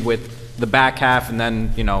proceed with the back half and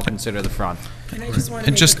then, consider the front. And I just want to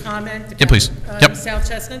And make just- a comment. Yeah, please. about, Yep. South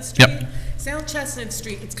Chestnut Street. Yep. South Chestnut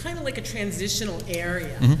Street, it's kind of like a transitional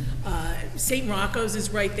area. Mm-hmm. St. Rocco's is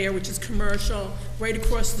right there, which is commercial. Right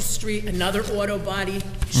across the street, another auto body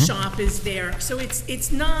Mm-hmm. shop is there. So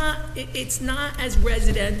it's not as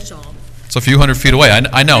residential. It's a few hundred feet away.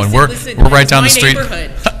 I know, and Listen, we're it right was down my the street.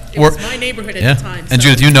 neighborhood. It We're- was my neighborhood at Yeah, the time. and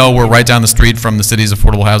so- Judith, we're right down the street from the city's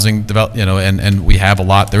affordable housing and we have a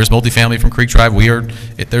lot. There's multifamily from Creek Drive. There's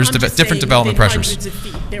I'm just different saying development within pressures. hundreds of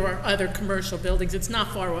feet, there are other commercial buildings. It's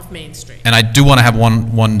not far off Main Street. And I do want to have one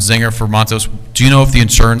zinger for Montos. Do you know if the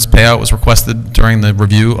insurance payout was requested during the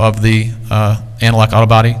review of the Antelope Auto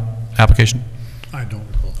Body application? I don't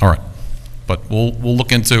recall. All right. But we'll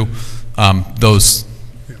look into those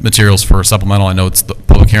materials for a supplemental. I know it's the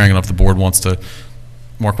public hearing, and if the board wants to,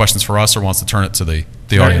 more questions for us or wants to turn it to the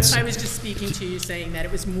audience. I was just speaking to you, saying that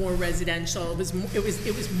it was more residential, it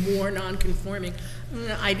was more non-conforming.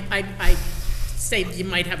 I say you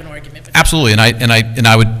might have an argument with that. Absolutely, and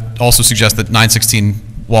I would also suggest that 916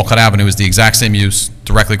 Walcott Avenue is the exact same use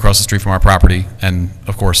directly across the street from our property, and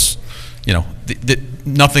of course, you know,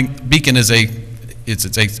 nothing. Beacon is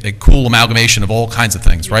it's a cool amalgamation of all kinds of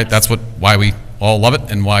things, right? That's why we all love it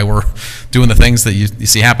and why we're doing the things that you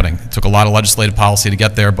see happening. It took a lot of legislative policy to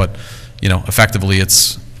get there, but you know, effectively,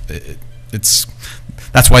 it's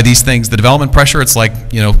that's why these things, the development pressure, it's like,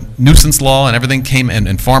 you know, nuisance law and everything came,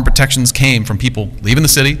 and farm protections came from people leaving the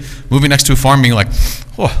city, moving next to a farm, being like,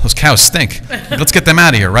 oh, those cows stink. Let's get them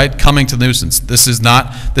out of here, right? Coming to the nuisance. This is a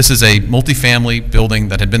multifamily building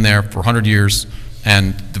that had been there for 100 years,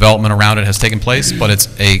 and development around it has taken place, but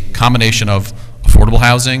it's a combination of affordable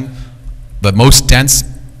housing, the most dense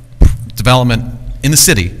development in the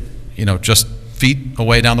city, you know, just feet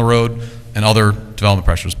away down the road, and other development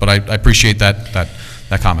pressures. But I appreciate that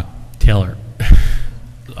comment. Taylor,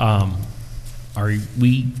 are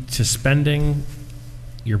we suspending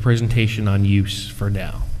your presentation on use for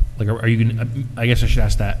now? Like, are you going to, I guess I should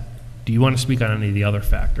ask that, do you want to speak on any of the other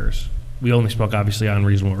factors? We only spoke obviously on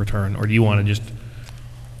reasonable return, or do you want to just?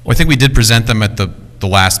 Well, I think we did present them at the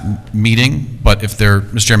last meeting, but if there,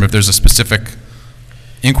 Mr. Chairman, if there's a specific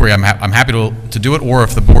inquiry, I'm happy to do it, or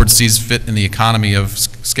if the board sees fit in the economy of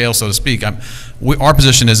scale, so to speak. Our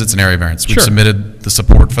position is it's an area variance. We've submitted the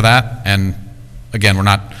support for that, and again,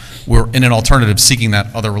 we're in an alternative seeking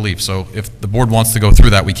that other relief. So if the board wants to go through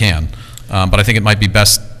that, we can. But I think it might be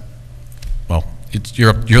best, well,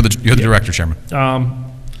 you're the director, Chairman.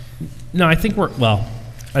 No, I think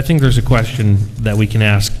I think there's a question that we can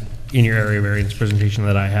ask in your area variance presentation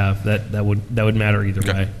that I have that would matter either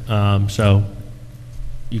way. So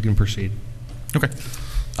you can proceed. Okay.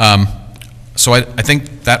 So I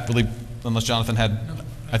think that really, unless Jonathan had,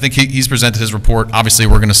 I think he's presented his report. Obviously,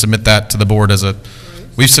 we're going to submit that to the board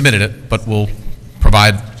we've submitted it, but we'll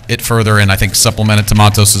provide it further and I think supplement it to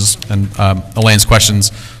Montos's and Elaine's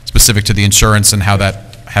questions specific to the insurance and how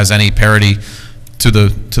that has any parity to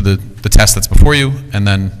the test that's before you. And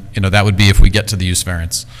then, you know, that would be if we get to the use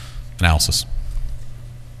variance analysis.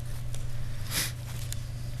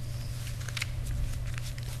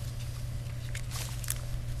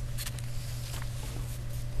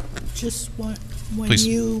 Just when Please.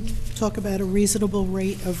 you talk about a reasonable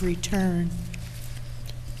rate of return,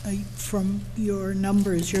 from your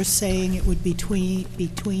numbers, you're saying it would be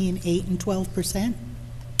between 8 and 12%?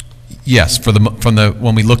 Yes,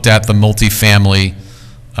 when we looked at the multifamily,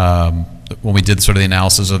 when we did sort of the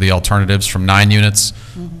analysis of the alternatives from 9 units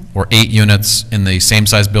or 8 units in the same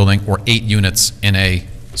size building or 8 units in a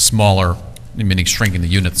smaller, meaning shrinking the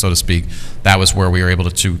unit, so to speak, that was where we were able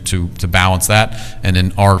to balance that. And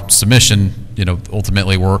in our submission, you know,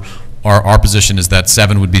 ultimately our position is that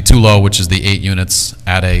 7 would be too low, which is the 8 units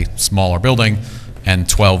at a smaller building, and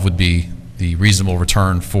 12 would be the reasonable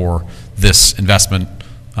return for this investment.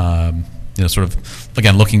 You know, sort of,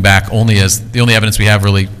 again, looking back, the only evidence we have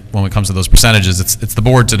really when it comes to those percentages, it's the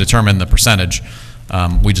board to determine the percentage.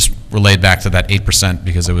 We just relayed back to that 8%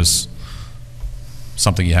 because it was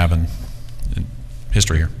something you have in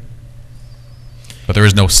history here. But there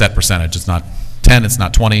is no set percentage. It's not 10, it's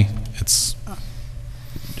not 20, it's...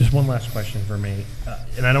 Just one last question for me,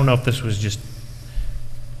 and I don't know if this was just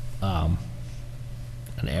an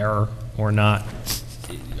error or not.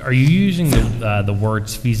 Are you using the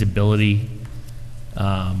words feasibility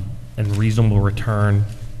and reasonable return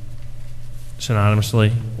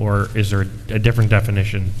synonymously, or is there a different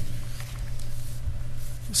definition?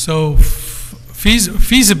 So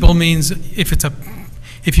feasible means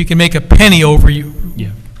if you can make a penny over you.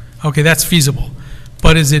 Yeah. Okay, that's feasible.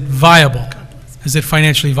 But is it viable? Is it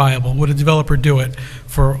financially viable? Would a developer do it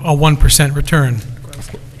for a 1% return?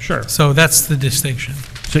 Sure. So that's the distinction.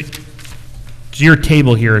 So your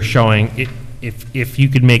table here is showing if you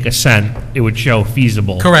could make a cent, it would show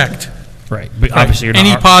feasible. Correct. Right. But obviously you're not.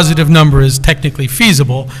 Any positive number is technically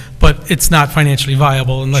feasible, but it's not financially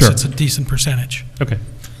viable unless Sure. it's a decent percentage. Okay.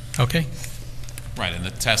 Okay? Right, and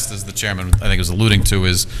the test, as the chairman, I think, was alluding to,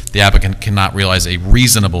 is the applicant cannot realize a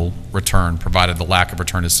reasonable return provided the lack of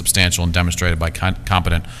return is substantial and demonstrated by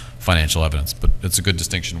competent financial evidence. But it's a good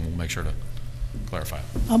distinction. We'll make sure to clarify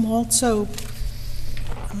it. Also,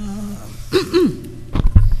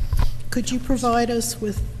 could you provide us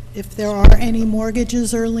with, if there are any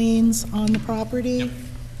mortgages or liens on the property,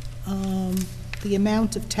 the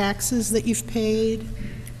amount of taxes that you've paid?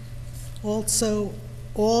 Also,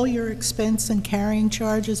 all your expense and carrying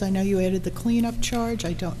charges? I know you added the cleanup charge.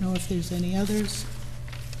 I don't know if there's any others.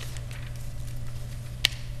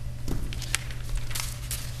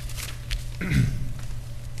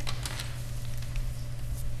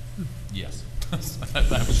 Yes.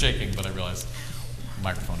 I was shaking, but I realized the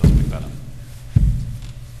microphone doesn't pick that up.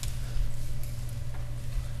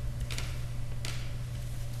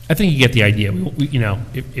 I think you get the idea. You know,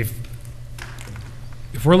 if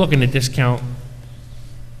we're looking to discount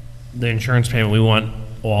the insurance payment, we want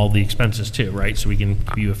all the expenses too, right? So we can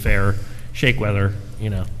give you a fair shake, whether, you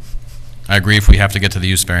know. I agree, if we have to get to the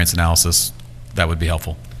use variance analysis, that would be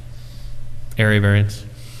helpful. Area variance,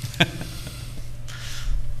 Do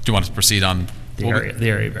you want to proceed on? the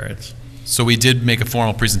area variance. So we did make a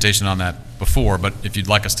formal presentation on that before, but if you'd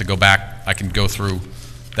like us to go back, I can go through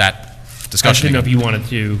that I discussion didn't know if again. you wanted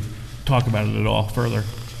to talk about it at all further.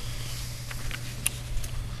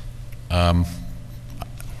 To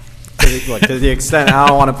the extent, I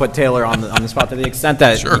don't want to put Taylor on the spot, to the extent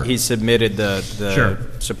that Sure. he submitted the Sure.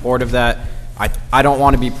 support of that, I don't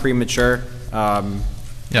want to be premature.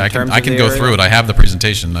 Yeah, in terms I of can the go area. through it. I have the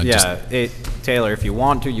presentation. I just- Yeah, Taylor, if you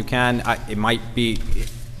want to, you can. It might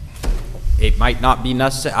not be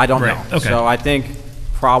necessary, I don't know. Right, okay. So I think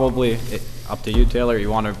probably, up to you, Taylor, you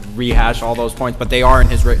want to rehash all those points, but they are in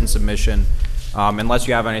his written submission, unless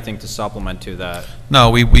you have anything to supplement to that. No,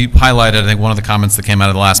 we highlighted, I think one of the comments that came out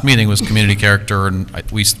of the last meeting was community character, and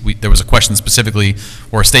there was a question specifically,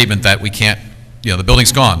 or a statement that we can't, you know, the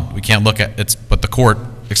building's gone, we can't look at it, but the court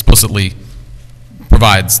explicitly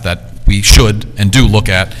provides that we should and do look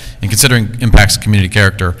at, in considering impacts of community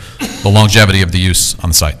character, the longevity of the use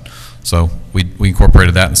on the site. So we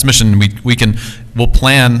incorporated that in the submission. We'll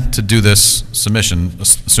plan to do this submission,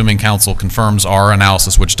 assuming council confirms our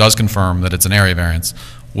analysis, which does confirm that it's an area variance.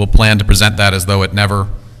 We'll plan to present that as though it never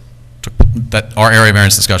took, that our area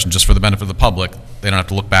variance discussion, just for the benefit of the public, they don't have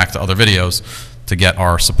to look back to other videos to get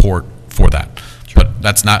our support for that. But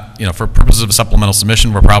that's not, you know, for purposes of a supplemental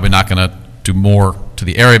submission, we're probably not going to do more to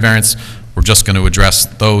the area variance. We're just going to address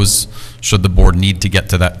those should the board need to get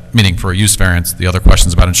to that, meaning for a use variance, the other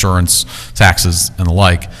questions about insurance, taxes, and the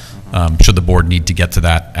like, should the board need to get to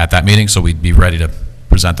that at that meeting, so we'd be ready to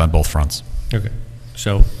present on both fronts. Okay,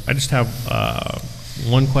 so I just have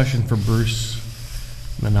one question for Bruce,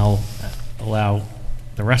 and then I'll allow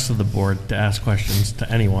the rest of the board to ask questions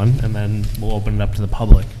to anyone, and then we'll open it up to the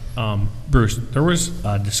public. Bruce, there was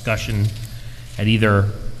a discussion at either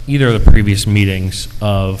of the previous meetings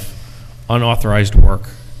of unauthorized work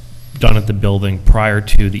done at the building prior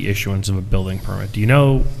to the issuance of a building permit. Do you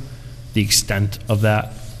know the extent of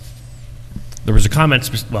that? There was a comment,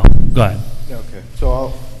 well, go ahead. Okay,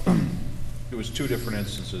 so there was two different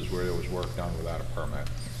instances where there was work done without a permit.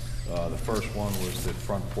 The first one was the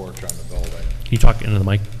front porch on the building. Can you talk into the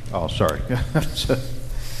mic? Oh, sorry.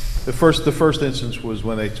 The first instance was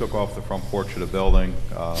when they took off the front porch of the building.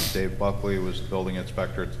 Dave Buckley was the building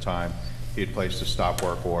inspector at the time. He had placed a stop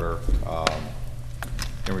work order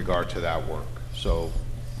in regard to that work. So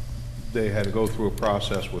they had to go through a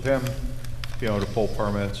process with him, you know, to pull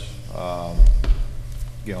permits,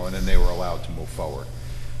 you know, and then they were allowed to move forward.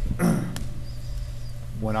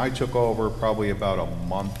 When I took over, probably about a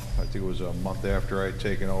month, I think it was a month after I'd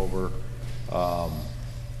taken over,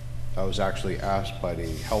 I was actually asked by the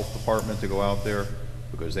health department to go out there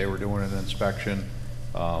because they were doing an inspection.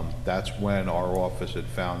 That's when our office had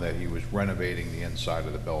found that he was renovating the inside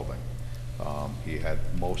of the building. He had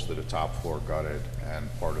most of the top floor gutted and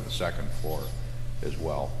part of the second floor as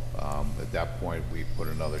well. At that point, we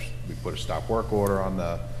put a stop work order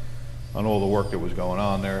on all the work that was going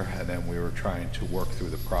on there, and then we were trying to work through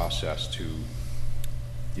the process to,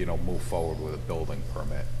 you know, move forward with a building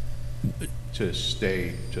permit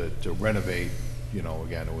to renovate. You know,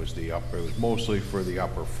 again, it was mostly for the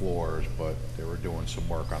upper floors, but they were doing some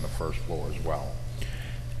work on the first floor as well.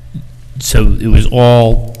 So it was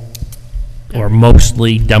all or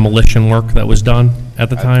mostly demolition work that was done at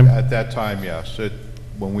the time? At that time, yes.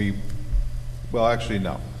 Well, actually,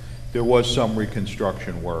 no. There was some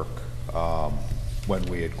reconstruction work when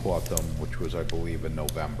we had caught them, which was, I believe, in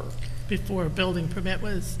November. Before a building permit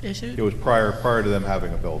was issued? It was prior to them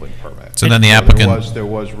having a building permit. So then the applicant. There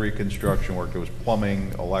was reconstruction work. There was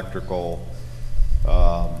plumbing, electrical,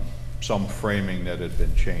 some framing that had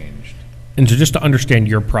been changed. And so just to understand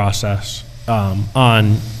your process,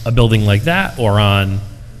 on a building like that or on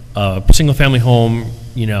a single-family home,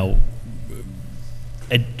 you know,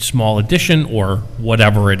 a small addition or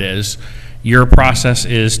whatever it is, your process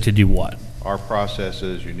is to do what? Our process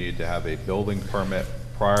is you need to have a building permit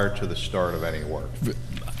prior to the start of any work.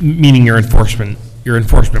 Meaning your enforcement your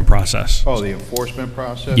enforcement process. Oh, the enforcement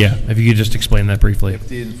process? Yeah, if you could just explain that briefly. If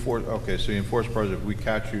the okay, so the enforcement process, if we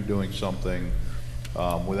catch you doing something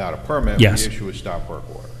without a permit, Yes. we issue a stop work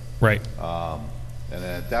order. Right. And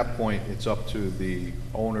then at that point, it's up to the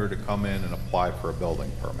owner to come in and apply for a building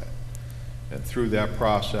permit. And through that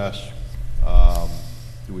process,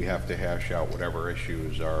 we have to hash out whatever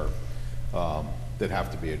issues are, that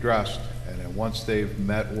have to be addressed. And then once they've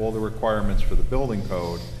met all the requirements for the building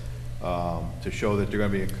code, to show that they're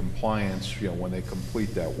gonna be in compliance, you know, when they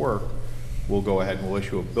complete that work, we'll go ahead and we'll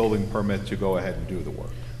issue a building permit to go ahead and do the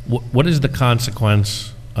work. What is the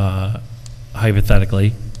consequence,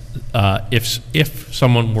 hypothetically, if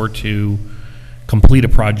someone were to complete a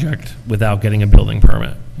project without getting a building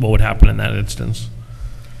permit? What would happen in that instance?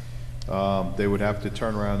 They would have to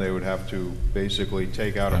turn around, they would have to basically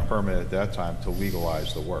take out a permit at that time to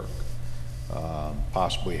legalize the work.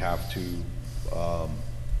 Possibly have to,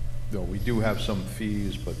 you know, we do have some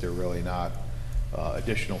fees, but they're really not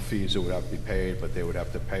additional fees that would have to be paid, but they would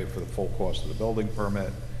have to pay for the full cost of the building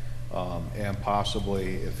permit. And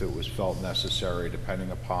possibly, if it was felt necessary,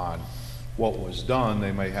 depending upon what was done,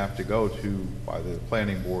 they may have to go to either the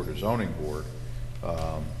planning board or zoning board,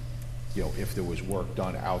 you know, if there was work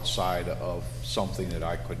done outside of something that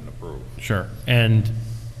I couldn't approve. Sure. And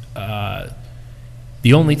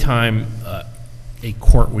the only time a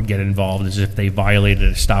court would get involved is if they violated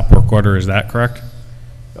a stop work order, is that correct?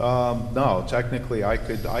 No, technically, I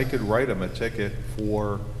could write them a ticket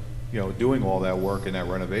for, you know, doing all that work and that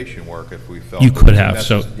renovation work if we felt. You it could was have,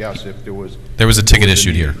 so- Yes, if there was. There was a ticket there was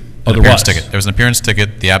issued need. here. Oh, An there appearance was? ticket. There was an appearance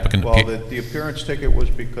ticket. The applicant. Well, the appearance ticket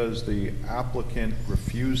was because the applicant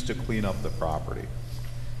refused to clean up the property.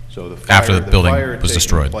 So the fire. After the building fire had was taken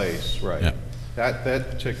destroyed. place, right. Yeah.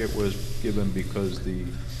 That ticket was given because the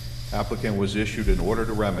applicant was issued an order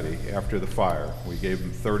to remedy after the fire. We gave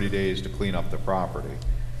him 30 days to clean up the property.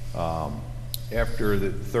 After the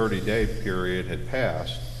 30-day period had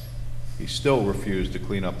passed, he still refused to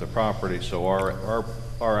clean up the property, so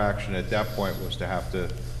our action at that point was to have to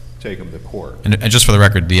take him to court. And just for the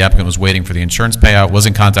record, the applicant was waiting for the insurance payout, was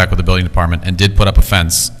in contact with the building department, and did put up a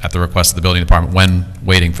fence at the request of the building department when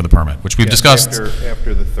waiting for the permit, which we've Yes, discussed.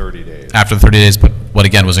 After the 30 days. After the 30 days, but what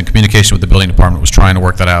again was in communication with the building department, was trying to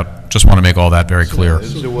work that out. Just want to make all that very clear.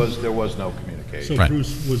 There was no So communication. Right.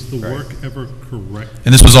 Bruce, was the Right. work ever correct?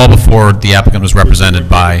 And this was all before the applicant was represented Was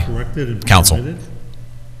the by work ever corrected and counsel. permitted?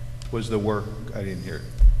 Was the work, I didn't hear it.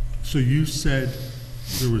 So you said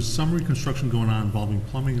there was some reconstruction going on involving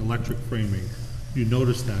plumbing, electric framing. You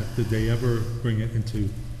noticed that. Did they ever bring it into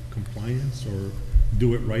compliance or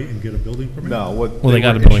do it right and get a building permit? No, what. Well, they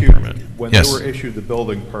got were a building issued- permit. When they Yes. were issued the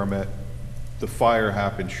building permit, the fire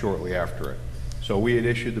happened shortly after it. So we had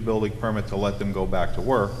issued the building permit to let them go back to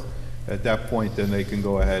work. At that point, then they can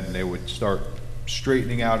go ahead and they would start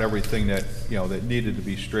straightening out everything that, you know, that needed to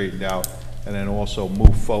be straightened out, and then also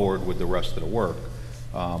move forward with the rest of the work.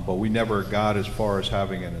 But we never got as far as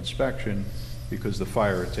having an inspection because the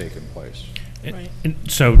fire had taken place. Right. And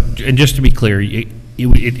so, and just to be clear, it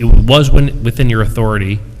was within your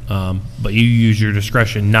authority, but you used your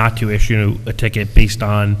discretion not to issue a ticket based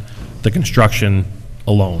on the construction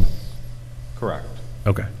alone. Correct.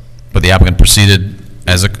 Okay. But the applicant proceeded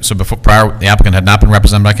so prior, the applicant had not been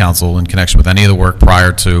represented by counsel in connection with any of the work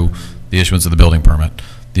prior to the issuance of the building permit.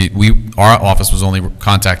 Our office was only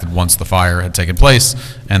contacted once the fire had taken place,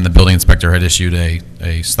 and the building inspector had issued a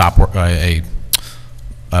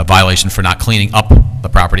violation for not cleaning up the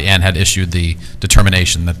property, and had issued the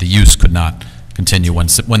determination that the use could not continue when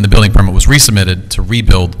the building permit was resubmitted to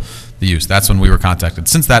rebuild the use. That's when we were contacted.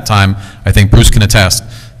 Since that time, I think Bruce can attest,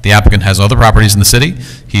 the applicant has other properties in the city.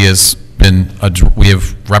 He has been, we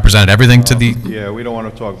have represented everything to the, Yeah, we don't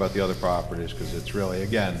want to talk about the other properties because it's really,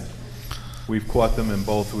 again, we've caught them in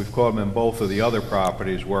both of the other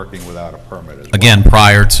properties working without a permit as well. again,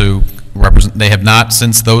 prior to they have not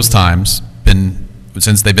since those times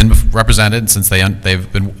since they've been represented, since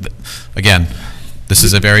they've been, again, this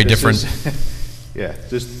is a very different. Yeah,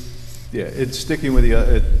 it's sticking with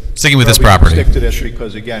the. Sticking with this probably property. Stick to this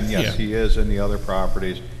because, again, yes, Yeah. he is in the other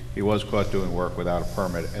properties. He was caught doing work without a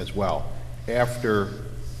permit as well, after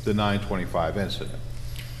the 925 incident.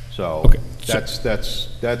 So, Okay, so-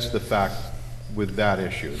 that's the fact with that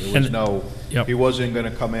issue. There was And- no, Yep. he wasn't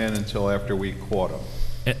gonna come in until after we caught him.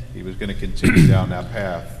 Eh. He was gonna continue down that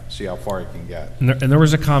path, see how far he can get. And there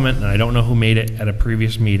was a comment, and I don't know who made it at a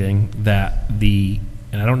previous meeting, that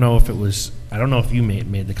and I don't know if you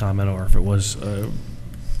made the comment or if it was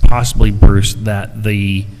possibly Bruce, that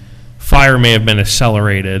the fire may have been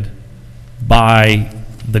accelerated by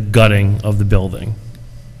the gutting of the building.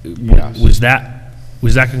 Yes. Was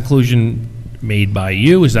that conclusion made by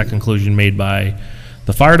you? Is that conclusion made by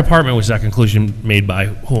the fire department? Was that conclusion made by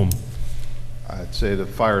whom? I'd say the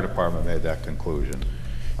fire department made that conclusion.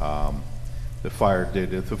 The fire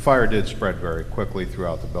did spread very quickly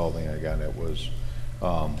throughout the building. Again, it was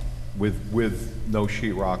with no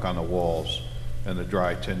sheetrock on the walls and the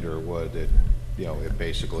dry tinder wood. It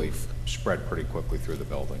basically spread pretty quickly through the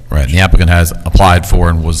building. Right, and the applicant has applied for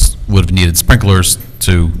and would have needed sprinklers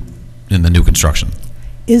in the new construction.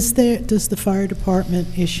 Does the fire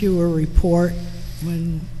department issue a report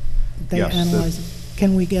when they Yes, analyze it?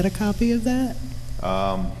 Can we get a copy of that?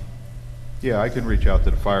 Yeah, I can reach out to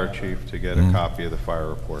the fire chief to get a copy of the fire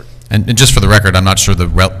report. And just for the record, I'm not sure the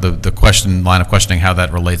line of questioning how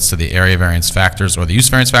that relates to the area variance factors or the use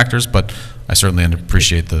variance factors, but I certainly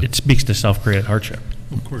appreciate It speaks to self-created hardship.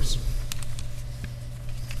 Of course.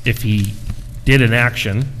 If he did an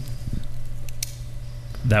action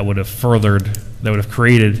that would have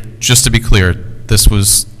created, Just to be clear, this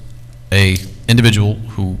was a individual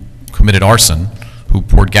who committed arson, who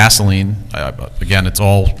poured gasoline. Again, it's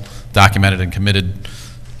all documented and committed.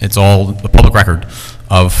 It's all the public record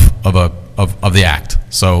of the act.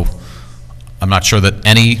 So I'm not sure that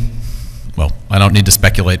I don't need to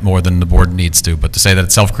speculate more than the board needs to, but to say that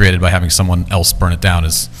it's self-created by having someone else burn it down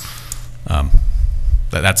is,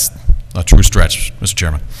 that's a true stretch, Mr.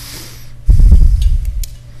 Chairman.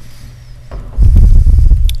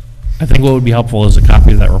 I think what would be helpful is a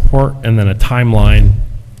copy of that report and then a timeline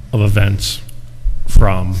of events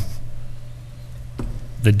from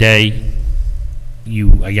the day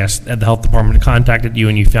the health department contacted you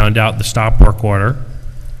and you found out the stop work order,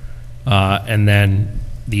 and then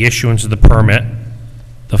the issuance of the permit,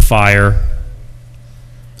 the fire,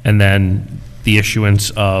 and then the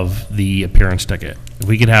issuance of the appearance ticket. If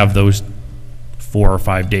we could have those 4 or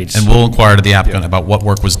 5 dates. And we'll inquire to the applicant about what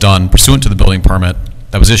work was done pursuant to the building permit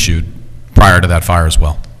that was issued prior to that fire as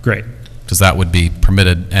well, Great. because that would be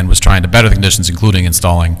permitted and was trying to better the conditions, including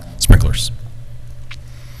installing sprinklers.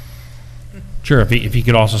 Sure, if he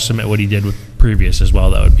could also submit what he did with previous as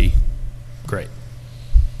well, that would be great.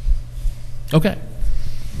 Okay.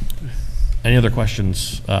 Any other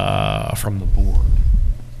questions from the board?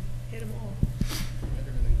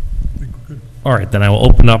 All right, then I will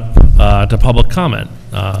open up to public comment.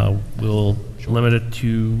 We'll limit it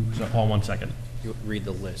to, hold on 1 second. You read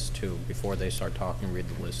the list, too. Before they start talking, read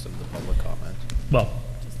the list of the public comments. Well,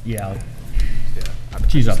 yeah,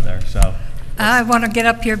 she's up there, so. I want to get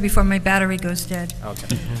up here before my battery goes dead.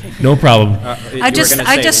 Okay. No problem. I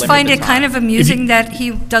just find it kind of amusing that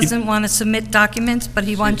he doesn't want to submit documents, but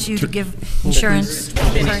he wants you to give insurance.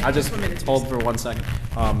 Sorry. I just hold for 1 second.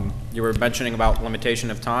 You were mentioning about limitation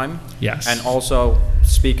of time? Yes. And also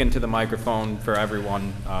speak into the microphone for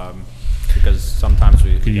everyone, because sometimes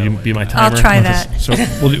we. Could you be my timer? I'll try that. So,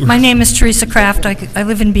 My name is Teresa Kraft. I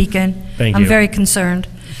live in Beacon. Thank I'm you. very concerned.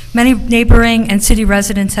 Many neighboring and city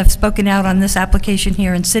residents have spoken out on this application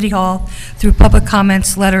here in City Hall through public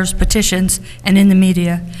comments, letters, petitions, and in the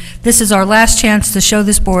media. This is our last chance to show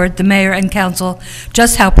this board, the mayor, and council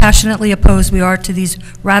just how passionately opposed we are to these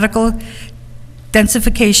radical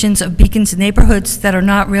densifications of Beacon's neighborhoods that are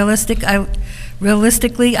not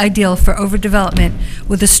realistically ideal for overdevelopment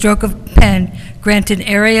with a stroke of pen granted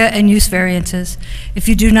area and use variances. If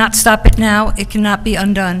you do not stop it now, it cannot be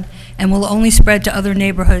undone and will only spread to other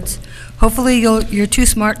neighborhoods. Hopefully you're too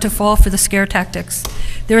smart to fall for the scare tactics.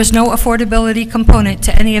 There is no affordability component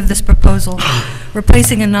to any of this proposal.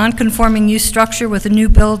 Replacing a non-conforming use structure with a new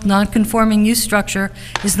build non-conforming use structure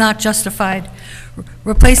is not justified.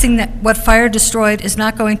 Replacing what fire destroyed is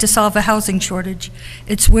not going to solve a housing shortage.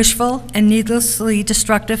 It's wishful and needlessly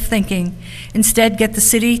destructive thinking. Instead, get the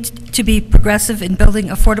city to be progressive in building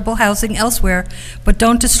affordable housing elsewhere, but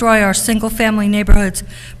don't destroy our single-family neighborhoods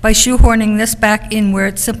by shoehorning this back in where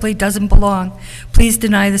it simply doesn't belong. Please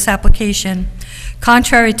deny this application.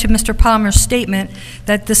 Contrary to Mr. Palmer's statement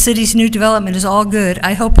that the city's new development is all good,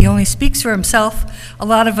 I hope he only speaks for himself. A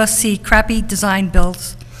lot of us see crappy design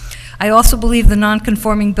builds. I also believe the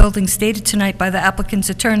non-conforming building stated tonight by the applicant's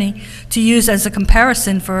attorney to use as a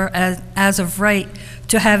comparison for as of right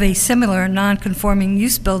to have a similar non-conforming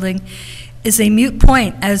use building is a moot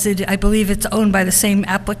point, as I believe it's owned by the same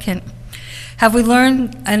applicant. Have we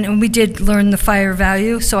learned, and we did learn the fire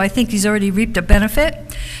value, so I think he's already reaped a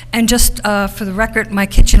benefit. And just for the record, my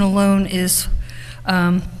kitchen alone is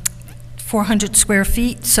 400 square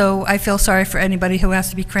feet, so I feel sorry for anybody who has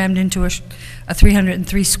to be crammed into a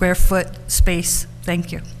 303 square foot space.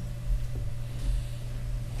 Thank you.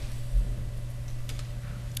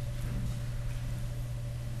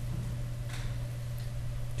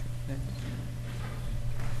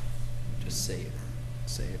 Just say it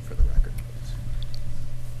for the record, please.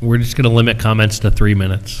 We're just going to limit comments to 3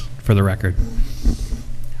 minutes, for the record.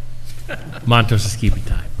 Montos is keeping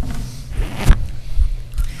time.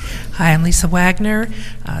 Hi, I'm Lisa Wagner,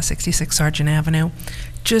 66 Sergeant Avenue.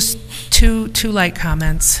 Just two light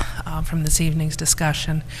comments from this evening's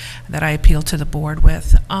discussion that I appeal to the board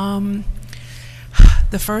with. The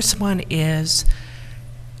first one is,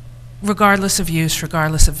 regardless of use,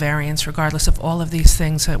 regardless of variance, regardless of all of these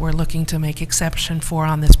things that we're looking to make exception for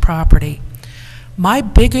on this property, my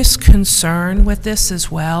biggest concern with this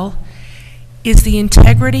as well is the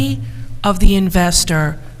integrity of the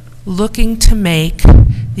investor looking to make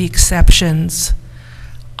the exceptions,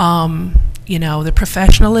 you know, the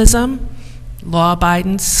professionalism, law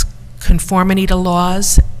abidance, conformity to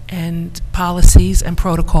laws and policies and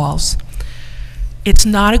protocols. It's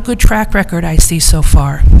not a good track record I see so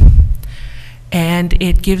far. And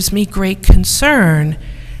it gives me great concern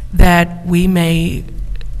that we may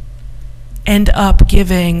end up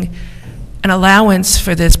giving an allowance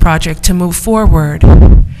for this project to move forward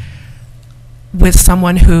with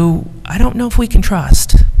someone who I don't know if we can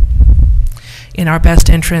trust in our best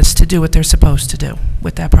interest to do what they're supposed to do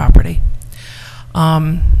with that property.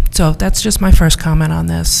 So that's just my first comment on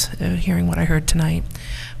this, hearing what I heard tonight.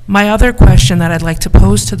 My other question that I'd like to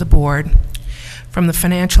pose to the board from the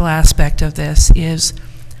financial aspect of this is,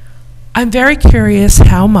 I'm very curious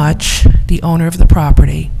how much the owner of the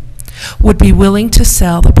property would be willing to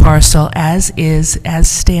sell the parcel as is, as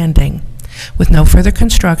standing, with no further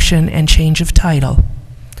construction and change of title.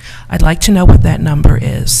 I'd like to know what that number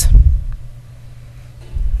is.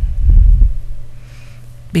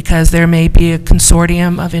 Because there may be a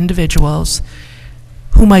consortium of individuals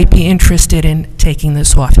who might be interested in taking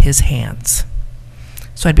this off his hands.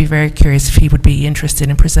 So I'd be very curious if he would be interested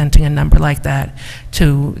in presenting a number like that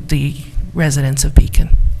to the residents of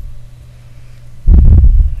Beacon.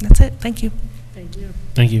 That's it. Thank you. Thank you.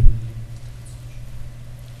 Thank you.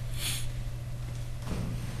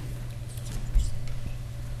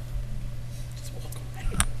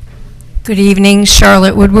 Good evening,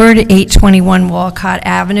 Charlotte Woodward, 821 Walcott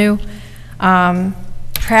Avenue.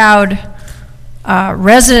 Proud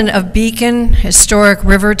resident of Beacon, historic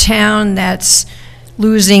river town that's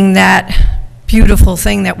losing that beautiful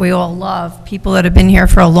thing that we all love, people that have been here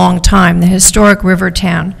for a long time, the historic river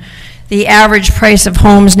town. The average price of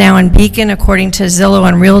homes now in Beacon, according to Zillow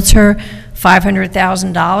and Realtor,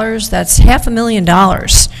 $500,000. That's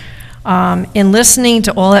 $500,000. In listening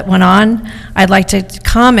to all that went on, I'd like to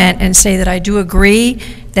comment and say that I do agree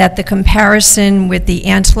that the comparison with the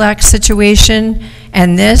Antelac situation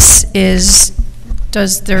and this is,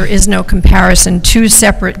 there is no comparison, two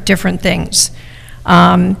separate different things.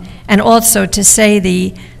 And also to say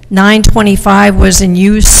the 925 was in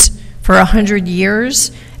use for 100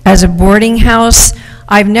 years as a boarding house,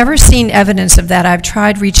 I've never seen evidence of that. I've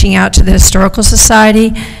tried reaching out to the Historical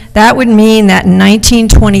Society. That would mean that in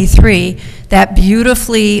 1923, that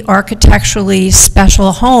beautifully architecturally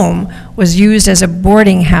special home was used as a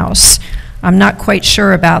boarding house. I'm not quite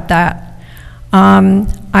sure about that.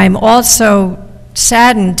 I'm also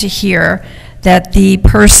saddened to hear that the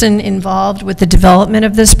person involved with the development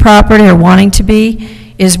of this property, or wanting to be,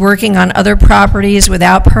 is working on other properties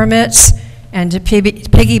without permits. And to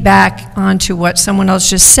piggyback onto what someone else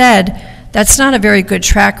just said, that's not a very good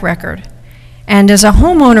track record. And as a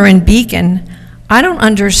homeowner in Beacon, I don't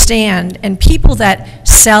understand, and people that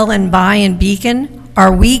sell and buy in Beacon,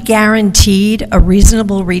 are we guaranteed a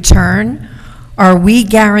reasonable return? Are we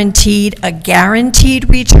guaranteed a guaranteed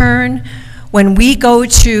return? When we go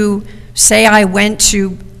to, say I went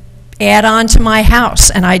to add on to my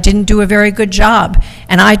house and I didn't do a very good job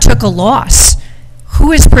and I took a loss,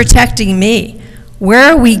 who is protecting me?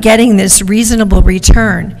 Where are we getting this reasonable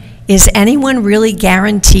return? Is anyone really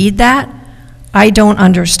guaranteed that? I don't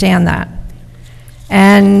understand that.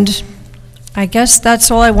 And I guess that's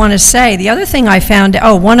all I want to say. The other thing I found,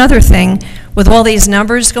 oh, one other thing, with all these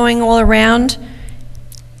numbers going all around,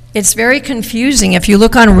 it's very confusing. If you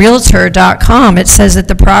look on Realtor.com, it says that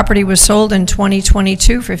the property was sold in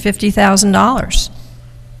 2022 for $50,000.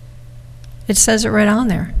 It says it right on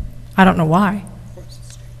there. I don't know why.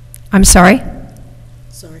 I'm sorry?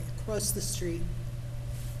 Sorry, across the street.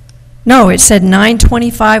 No, it said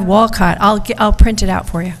 925 Walcott. I'll print it out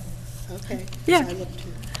for you. Okay. Yeah. I looked too.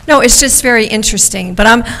 No, it's just very interesting, but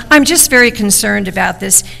I'm just very concerned about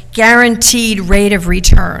this guaranteed rate of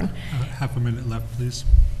return. Half a minute left, please.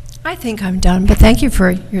 I think I'm done, but thank you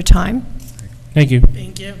for your time. Thank you.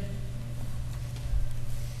 Thank you.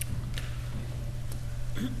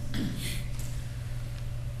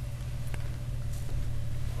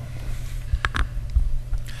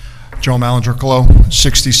 Joe Malingircolo,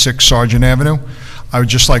 66 Sergeant Avenue. I would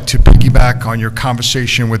just like to piggyback on your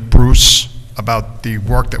conversation with Bruce about the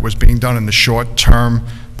work that was being done in the short term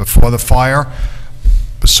before the fire.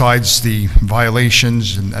 Besides the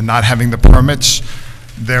violations and not having the permits,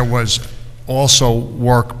 there was also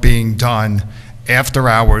work being done after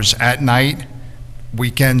hours, at night,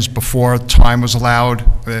 weekends, before time was allowed.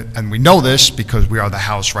 And we know this because we are the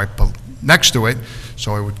house right next to it,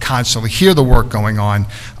 so I would constantly hear the work going on.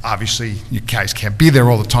 Obviously, you guys can't be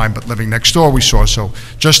there all the time, but living next door we saw. So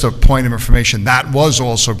just a point of information, that was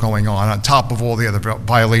also going on top of all the other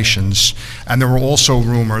violations. And there were also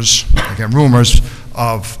rumors, again, rumors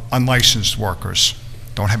of unlicensed workers.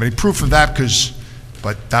 Don't have any proof of that,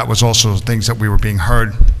 but that was also things that we were being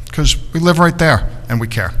heard, because we live right there and we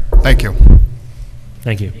care. Thank you.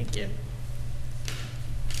 Thank you. Thank you.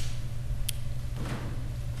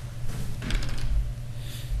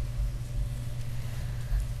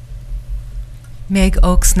 Meg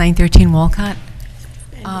Oaks, 913 Walcott.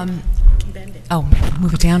 Bend it. Oh,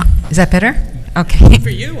 move it down. Is that better? Okay. For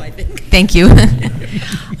you, I think. Thank you.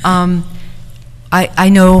 I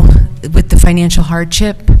know with the financial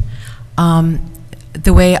hardship,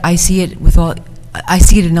 the way I see it I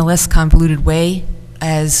see it in a less convoluted way,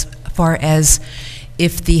 as far as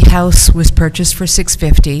if the house was purchased for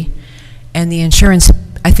 $650 and the insurance,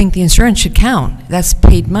 I think the insurance should count. That's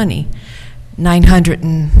paid money.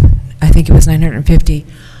 I think it was 950,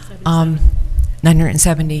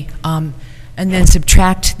 970, and then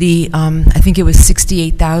subtract the, I think it was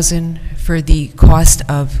 68,000 for the cost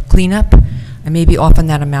of cleanup. I may be off on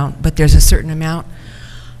that amount, but there's a certain amount.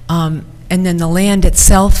 And then the land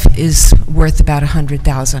itself is worth about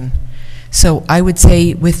 100,000. So I would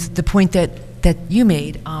say, with the point that you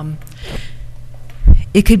made,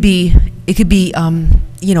 it could be,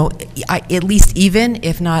 you know, at least even,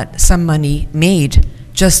 if not some money made.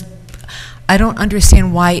 Just, I don't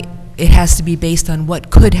understand why it has to be based on what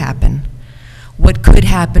could happen. What could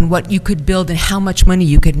happen, what you could build, and how much money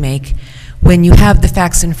you could make, when you have the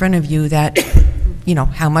facts in front of you that, you know,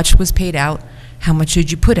 how much was paid out, how much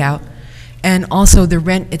did you put out, and also the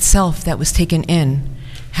rent itself that was taken in,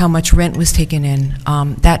 how much rent was taken in.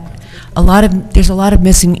 There's a lot of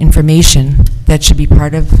missing information that should be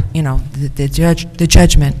part of, you know, the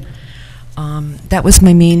judgment. That was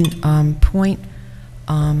my main point.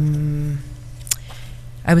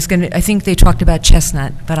 I think they talked about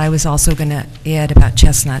Chestnut, but I was also going to add about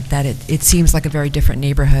Chestnut that it seems like a very different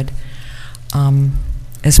neighborhood,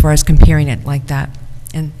 as far as comparing it like that.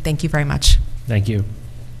 And thank you very much. Thank you.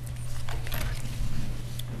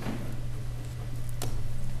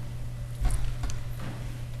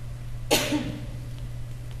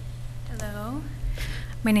 Hello,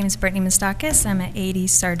 my name is Brittany Mistakis. I'm at 80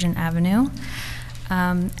 Sargent Avenue.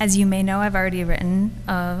 As you may know, I've already written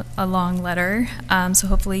a long letter, so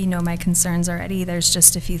hopefully you know my concerns already. There's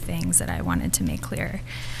just a few things that I wanted to make clear.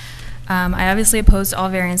 I obviously oppose all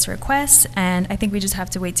variance requests, and I think we just have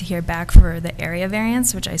to wait to hear back for the area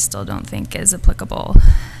variance, which I still don't think is applicable.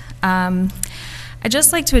 I'd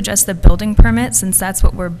just like to address the building permit, since that's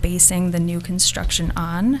what we're basing the new construction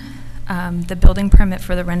on. The building permit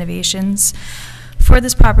for the renovations for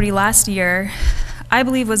this property last year, I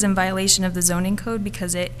believe, was in violation of the zoning code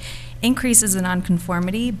because it increases the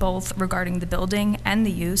nonconformity, both regarding the building and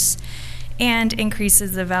the use, and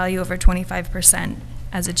increases the value over 25%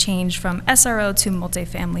 as a change from SRO to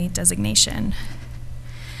multifamily designation.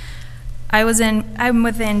 I'm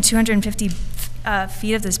within 250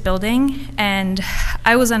 feet of this building, and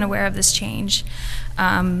I was unaware of this change.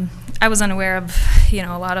 I was unaware of, you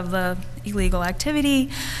know, a lot of the illegal activity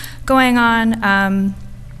going on,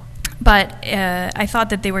 but I thought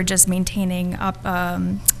that they were just maintaining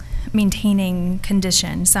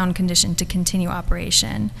sound condition to continue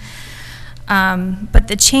operation. But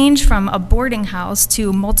the change from a boarding house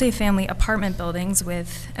to multifamily apartment buildings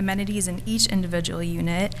with amenities in each individual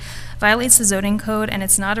unit violates the zoning code, and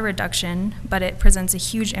it's not a reduction, but it presents a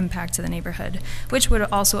huge impact to the neighborhood, which would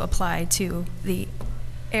also apply to the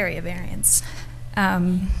area variance.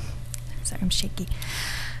 Sorry, I'm shaky.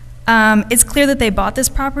 It's clear that they bought this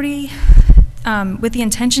property with the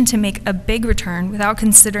intention to make a big return without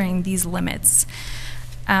considering these limits.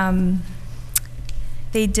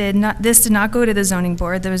 This did not go to the zoning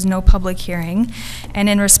board. There was no public hearing, and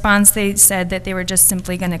in response they said that they were just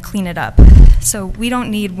simply going to clean it up. So we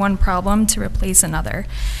don't need one problem to replace another.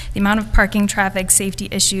 The amount of parking, traffic, safety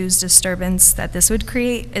issues, disturbance that this would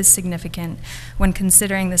create is significant when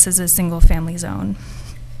considering this is a single-family zone.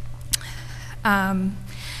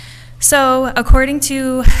 So according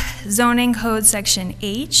to zoning code section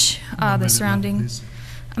H, the surrounding... Left,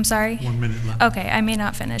 I'm sorry? 1 minute left. Okay, I may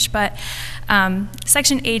not finish, but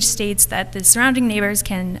Section H states that the surrounding neighbors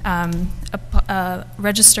can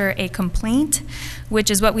register a complaint,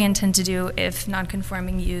 which is what we intend to do if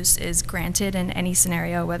nonconforming use is granted in any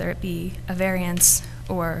scenario, whether it be a variance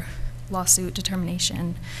or lawsuit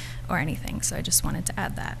determination or anything. So I just wanted to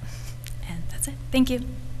add that. And that's it. Thank you.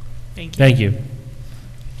 Thank you. Thank you.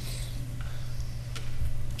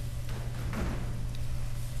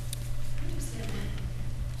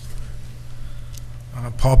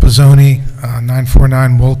 Paul Pizzoni,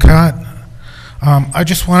 949 Wolcott. I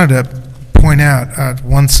just wanted to point out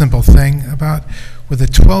one simple thing about, with a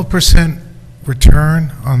 12%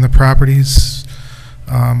 return on the property's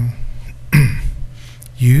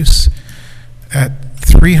use, at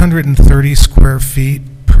 330 square feet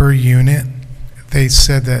per unit, they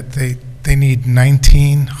said that they need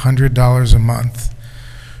 $1,900 a month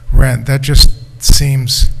rent. That just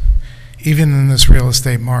seems, even in this real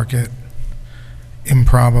estate market,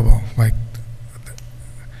 improbable. Like,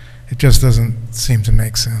 it just doesn't seem to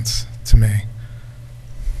make sense to me.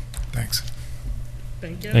 Thanks.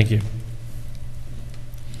 Thank you. Thank you.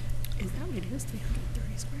 Is that what it is,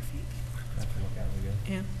 330 square feet?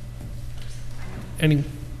 Yeah. Any?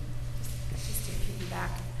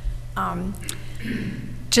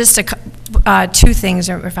 Just two things,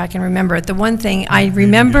 if I can remember. The one thing I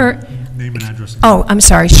remember. Name and address. Oh, I'm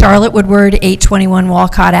sorry. Charlotte Woodward, 821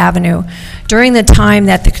 Walcott Avenue. During the time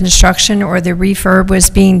that the construction or the refurb was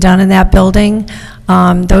being done in that building,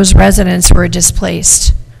 those residents were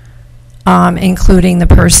displaced, including the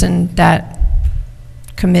person that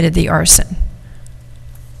committed the arson.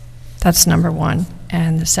 That's number one.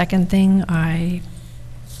 And the second thing,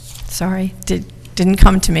 didn't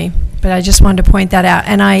come to me, but I just wanted to point that out.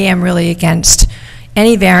 And I am really against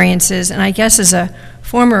any variances, and I guess as a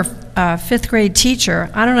former fifth grade teacher,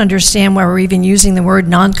 I don't understand why we're even using the word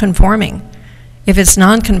non-conforming. If it's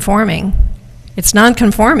non-conforming, it's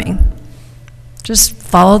non-conforming. Just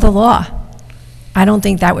follow the law. I don't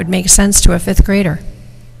think that would make sense to a fifth grader.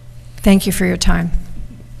 Thank you for your time.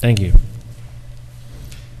 Thank you.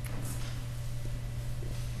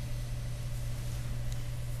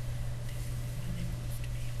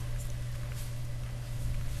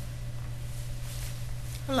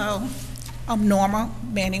 Hello, I'm Norma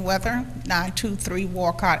Manyweather, 923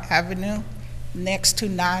 Walcott Avenue, next to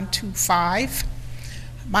 925.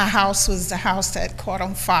 My house was the house that caught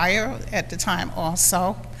on fire at the time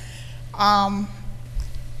also. My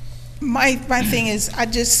thing is, I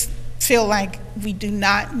just feel like we do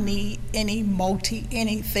not need any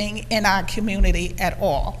anything in our community at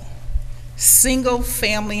all. Single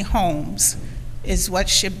family homes is what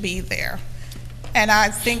should be there. And I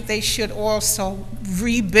think they should also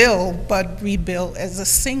rebuild, but rebuild as a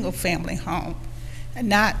single family home and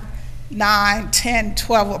not 9, 10,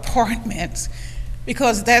 12 apartments,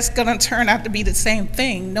 because that's gonna turn out to be the same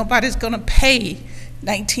thing. Nobody's gonna pay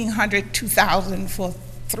 $1,900, $2,000 for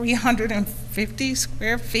 350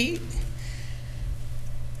 square feet.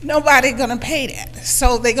 Nobody gonna pay that.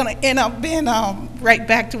 So they're gonna end up being right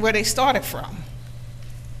back to where they started from.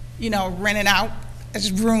 You know, renting out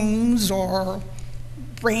as rooms or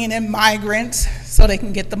bringing in migrants so they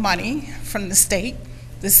can get the money from the state,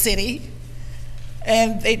 the city,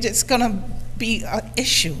 and they just gonna be an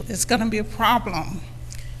issue. It's gonna be a problem,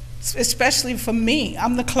 especially for me.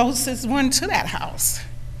 I'm the closest one to that house.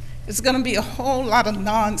 It's gonna be a whole lot of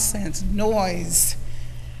nonsense, noise,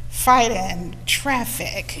 fighting,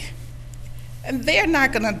 traffic, and they're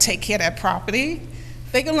not gonna take care of that property.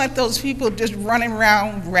 They're gonna let those people just running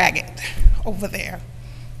around ragged over there.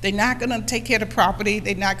 They're not going to take care of the property.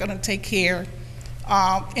 They're not going to take care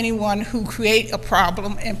of anyone who create a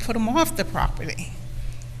problem and put them off the property.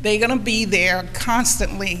 They're going to be there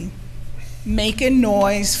constantly making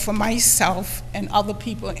noise for myself and other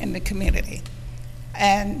people in the community.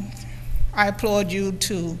 And I applaud you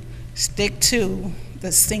to stick to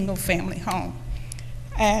the single family home.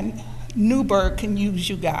 And Newburgh can use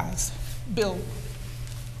you guys. Bill.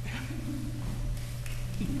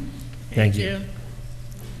 Thank you.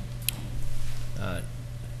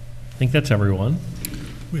 I think that's everyone.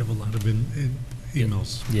 We have a lot of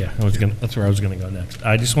emails. Yeah, that's where I was going to go next.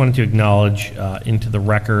 I just wanted to acknowledge into the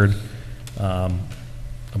record a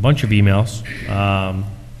bunch of emails.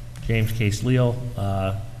 James Case Leal,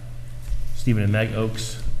 Stephen and Meg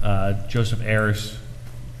Oaks, Joseph Ayers,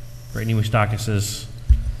 Brittany Moustakis'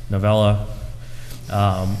 novella,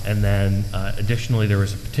 and then additionally there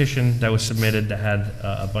was a petition that was submitted that had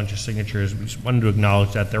a bunch of signatures. We just wanted to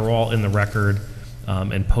acknowledge that they're all in the record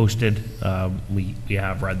and posted. We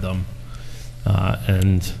have read them.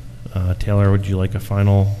 And Taylor, would you like a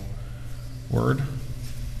final word?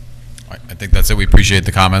 I think that's it. We appreciate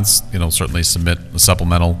the comments. You know, certainly submit a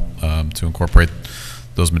supplemental to incorporate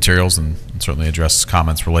those materials and certainly address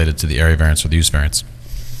comments related to the area variance or the use variance.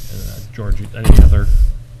 George, any other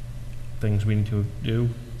things we need to do?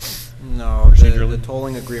 No, the Procedurally?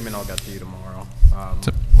 tolling agreement I'll get to you tomorrow.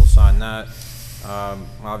 We'll sign that.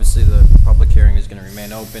 Obviously, the public hearing is going to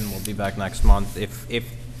remain open. We'll be back next month.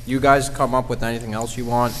 If you guys come up with anything else you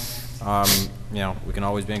want, you know, we can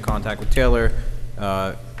always be in contact with Taylor.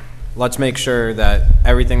 Let's make sure that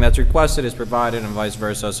everything that's requested is provided and vice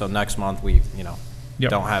versa, so next month we, you know,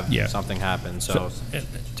 don't have something happen. So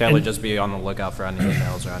Taylor, just be on the lookout for any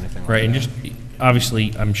emails or anything like that. Right, and just,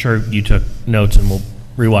 obviously, I'm sure you took notes and we'll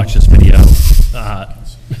rewatch this video.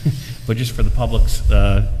 But just for the public's,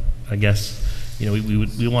 I guess, you know,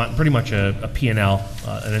 we want pretty much a P&L,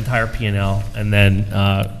 an entire P&L, and then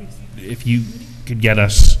if you could get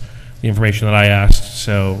us the information that I asked,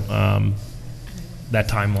 so that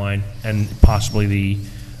timeline and possibly the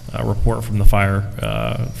report from the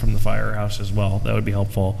firehouse as well, that would be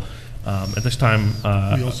helpful. At this time,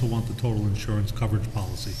 We also want the total insurance coverage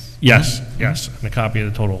policy. yes, and a copy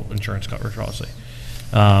of the total insurance coverage policy.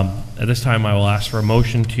 At this time, I will ask for a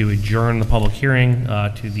motion to adjourn the public hearing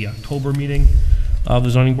to the October meeting of the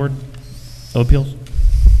Zoning Board of Appeals.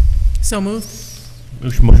 So moved.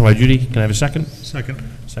 Motion by Judy. Can I have a second? Second.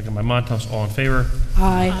 Second by Montos. All in favor?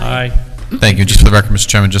 Aye. Aye. Thank you. Just for the record, Mr.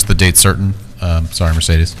 Chairman, just the date certain. Sorry,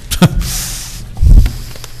 Mercedes.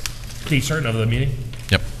 Date certain of the meeting?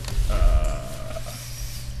 Yep.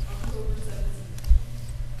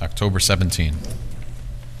 October 17.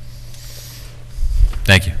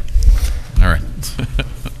 Thank you. All right.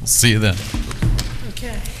 We'll see you then.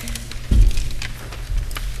 Okay.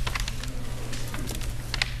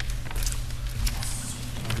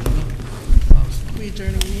 We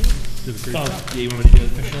adjourning the meeting? Oh, yeah, you want me to do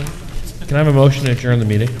it officially? Can I have a motion to adjourn the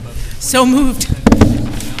meeting? So moved. Can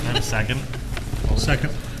I have a second?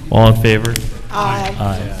 Second. All in favor? Aye.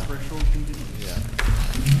 Aye.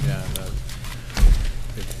 Yeah,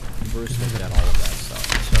 if Bruce will get all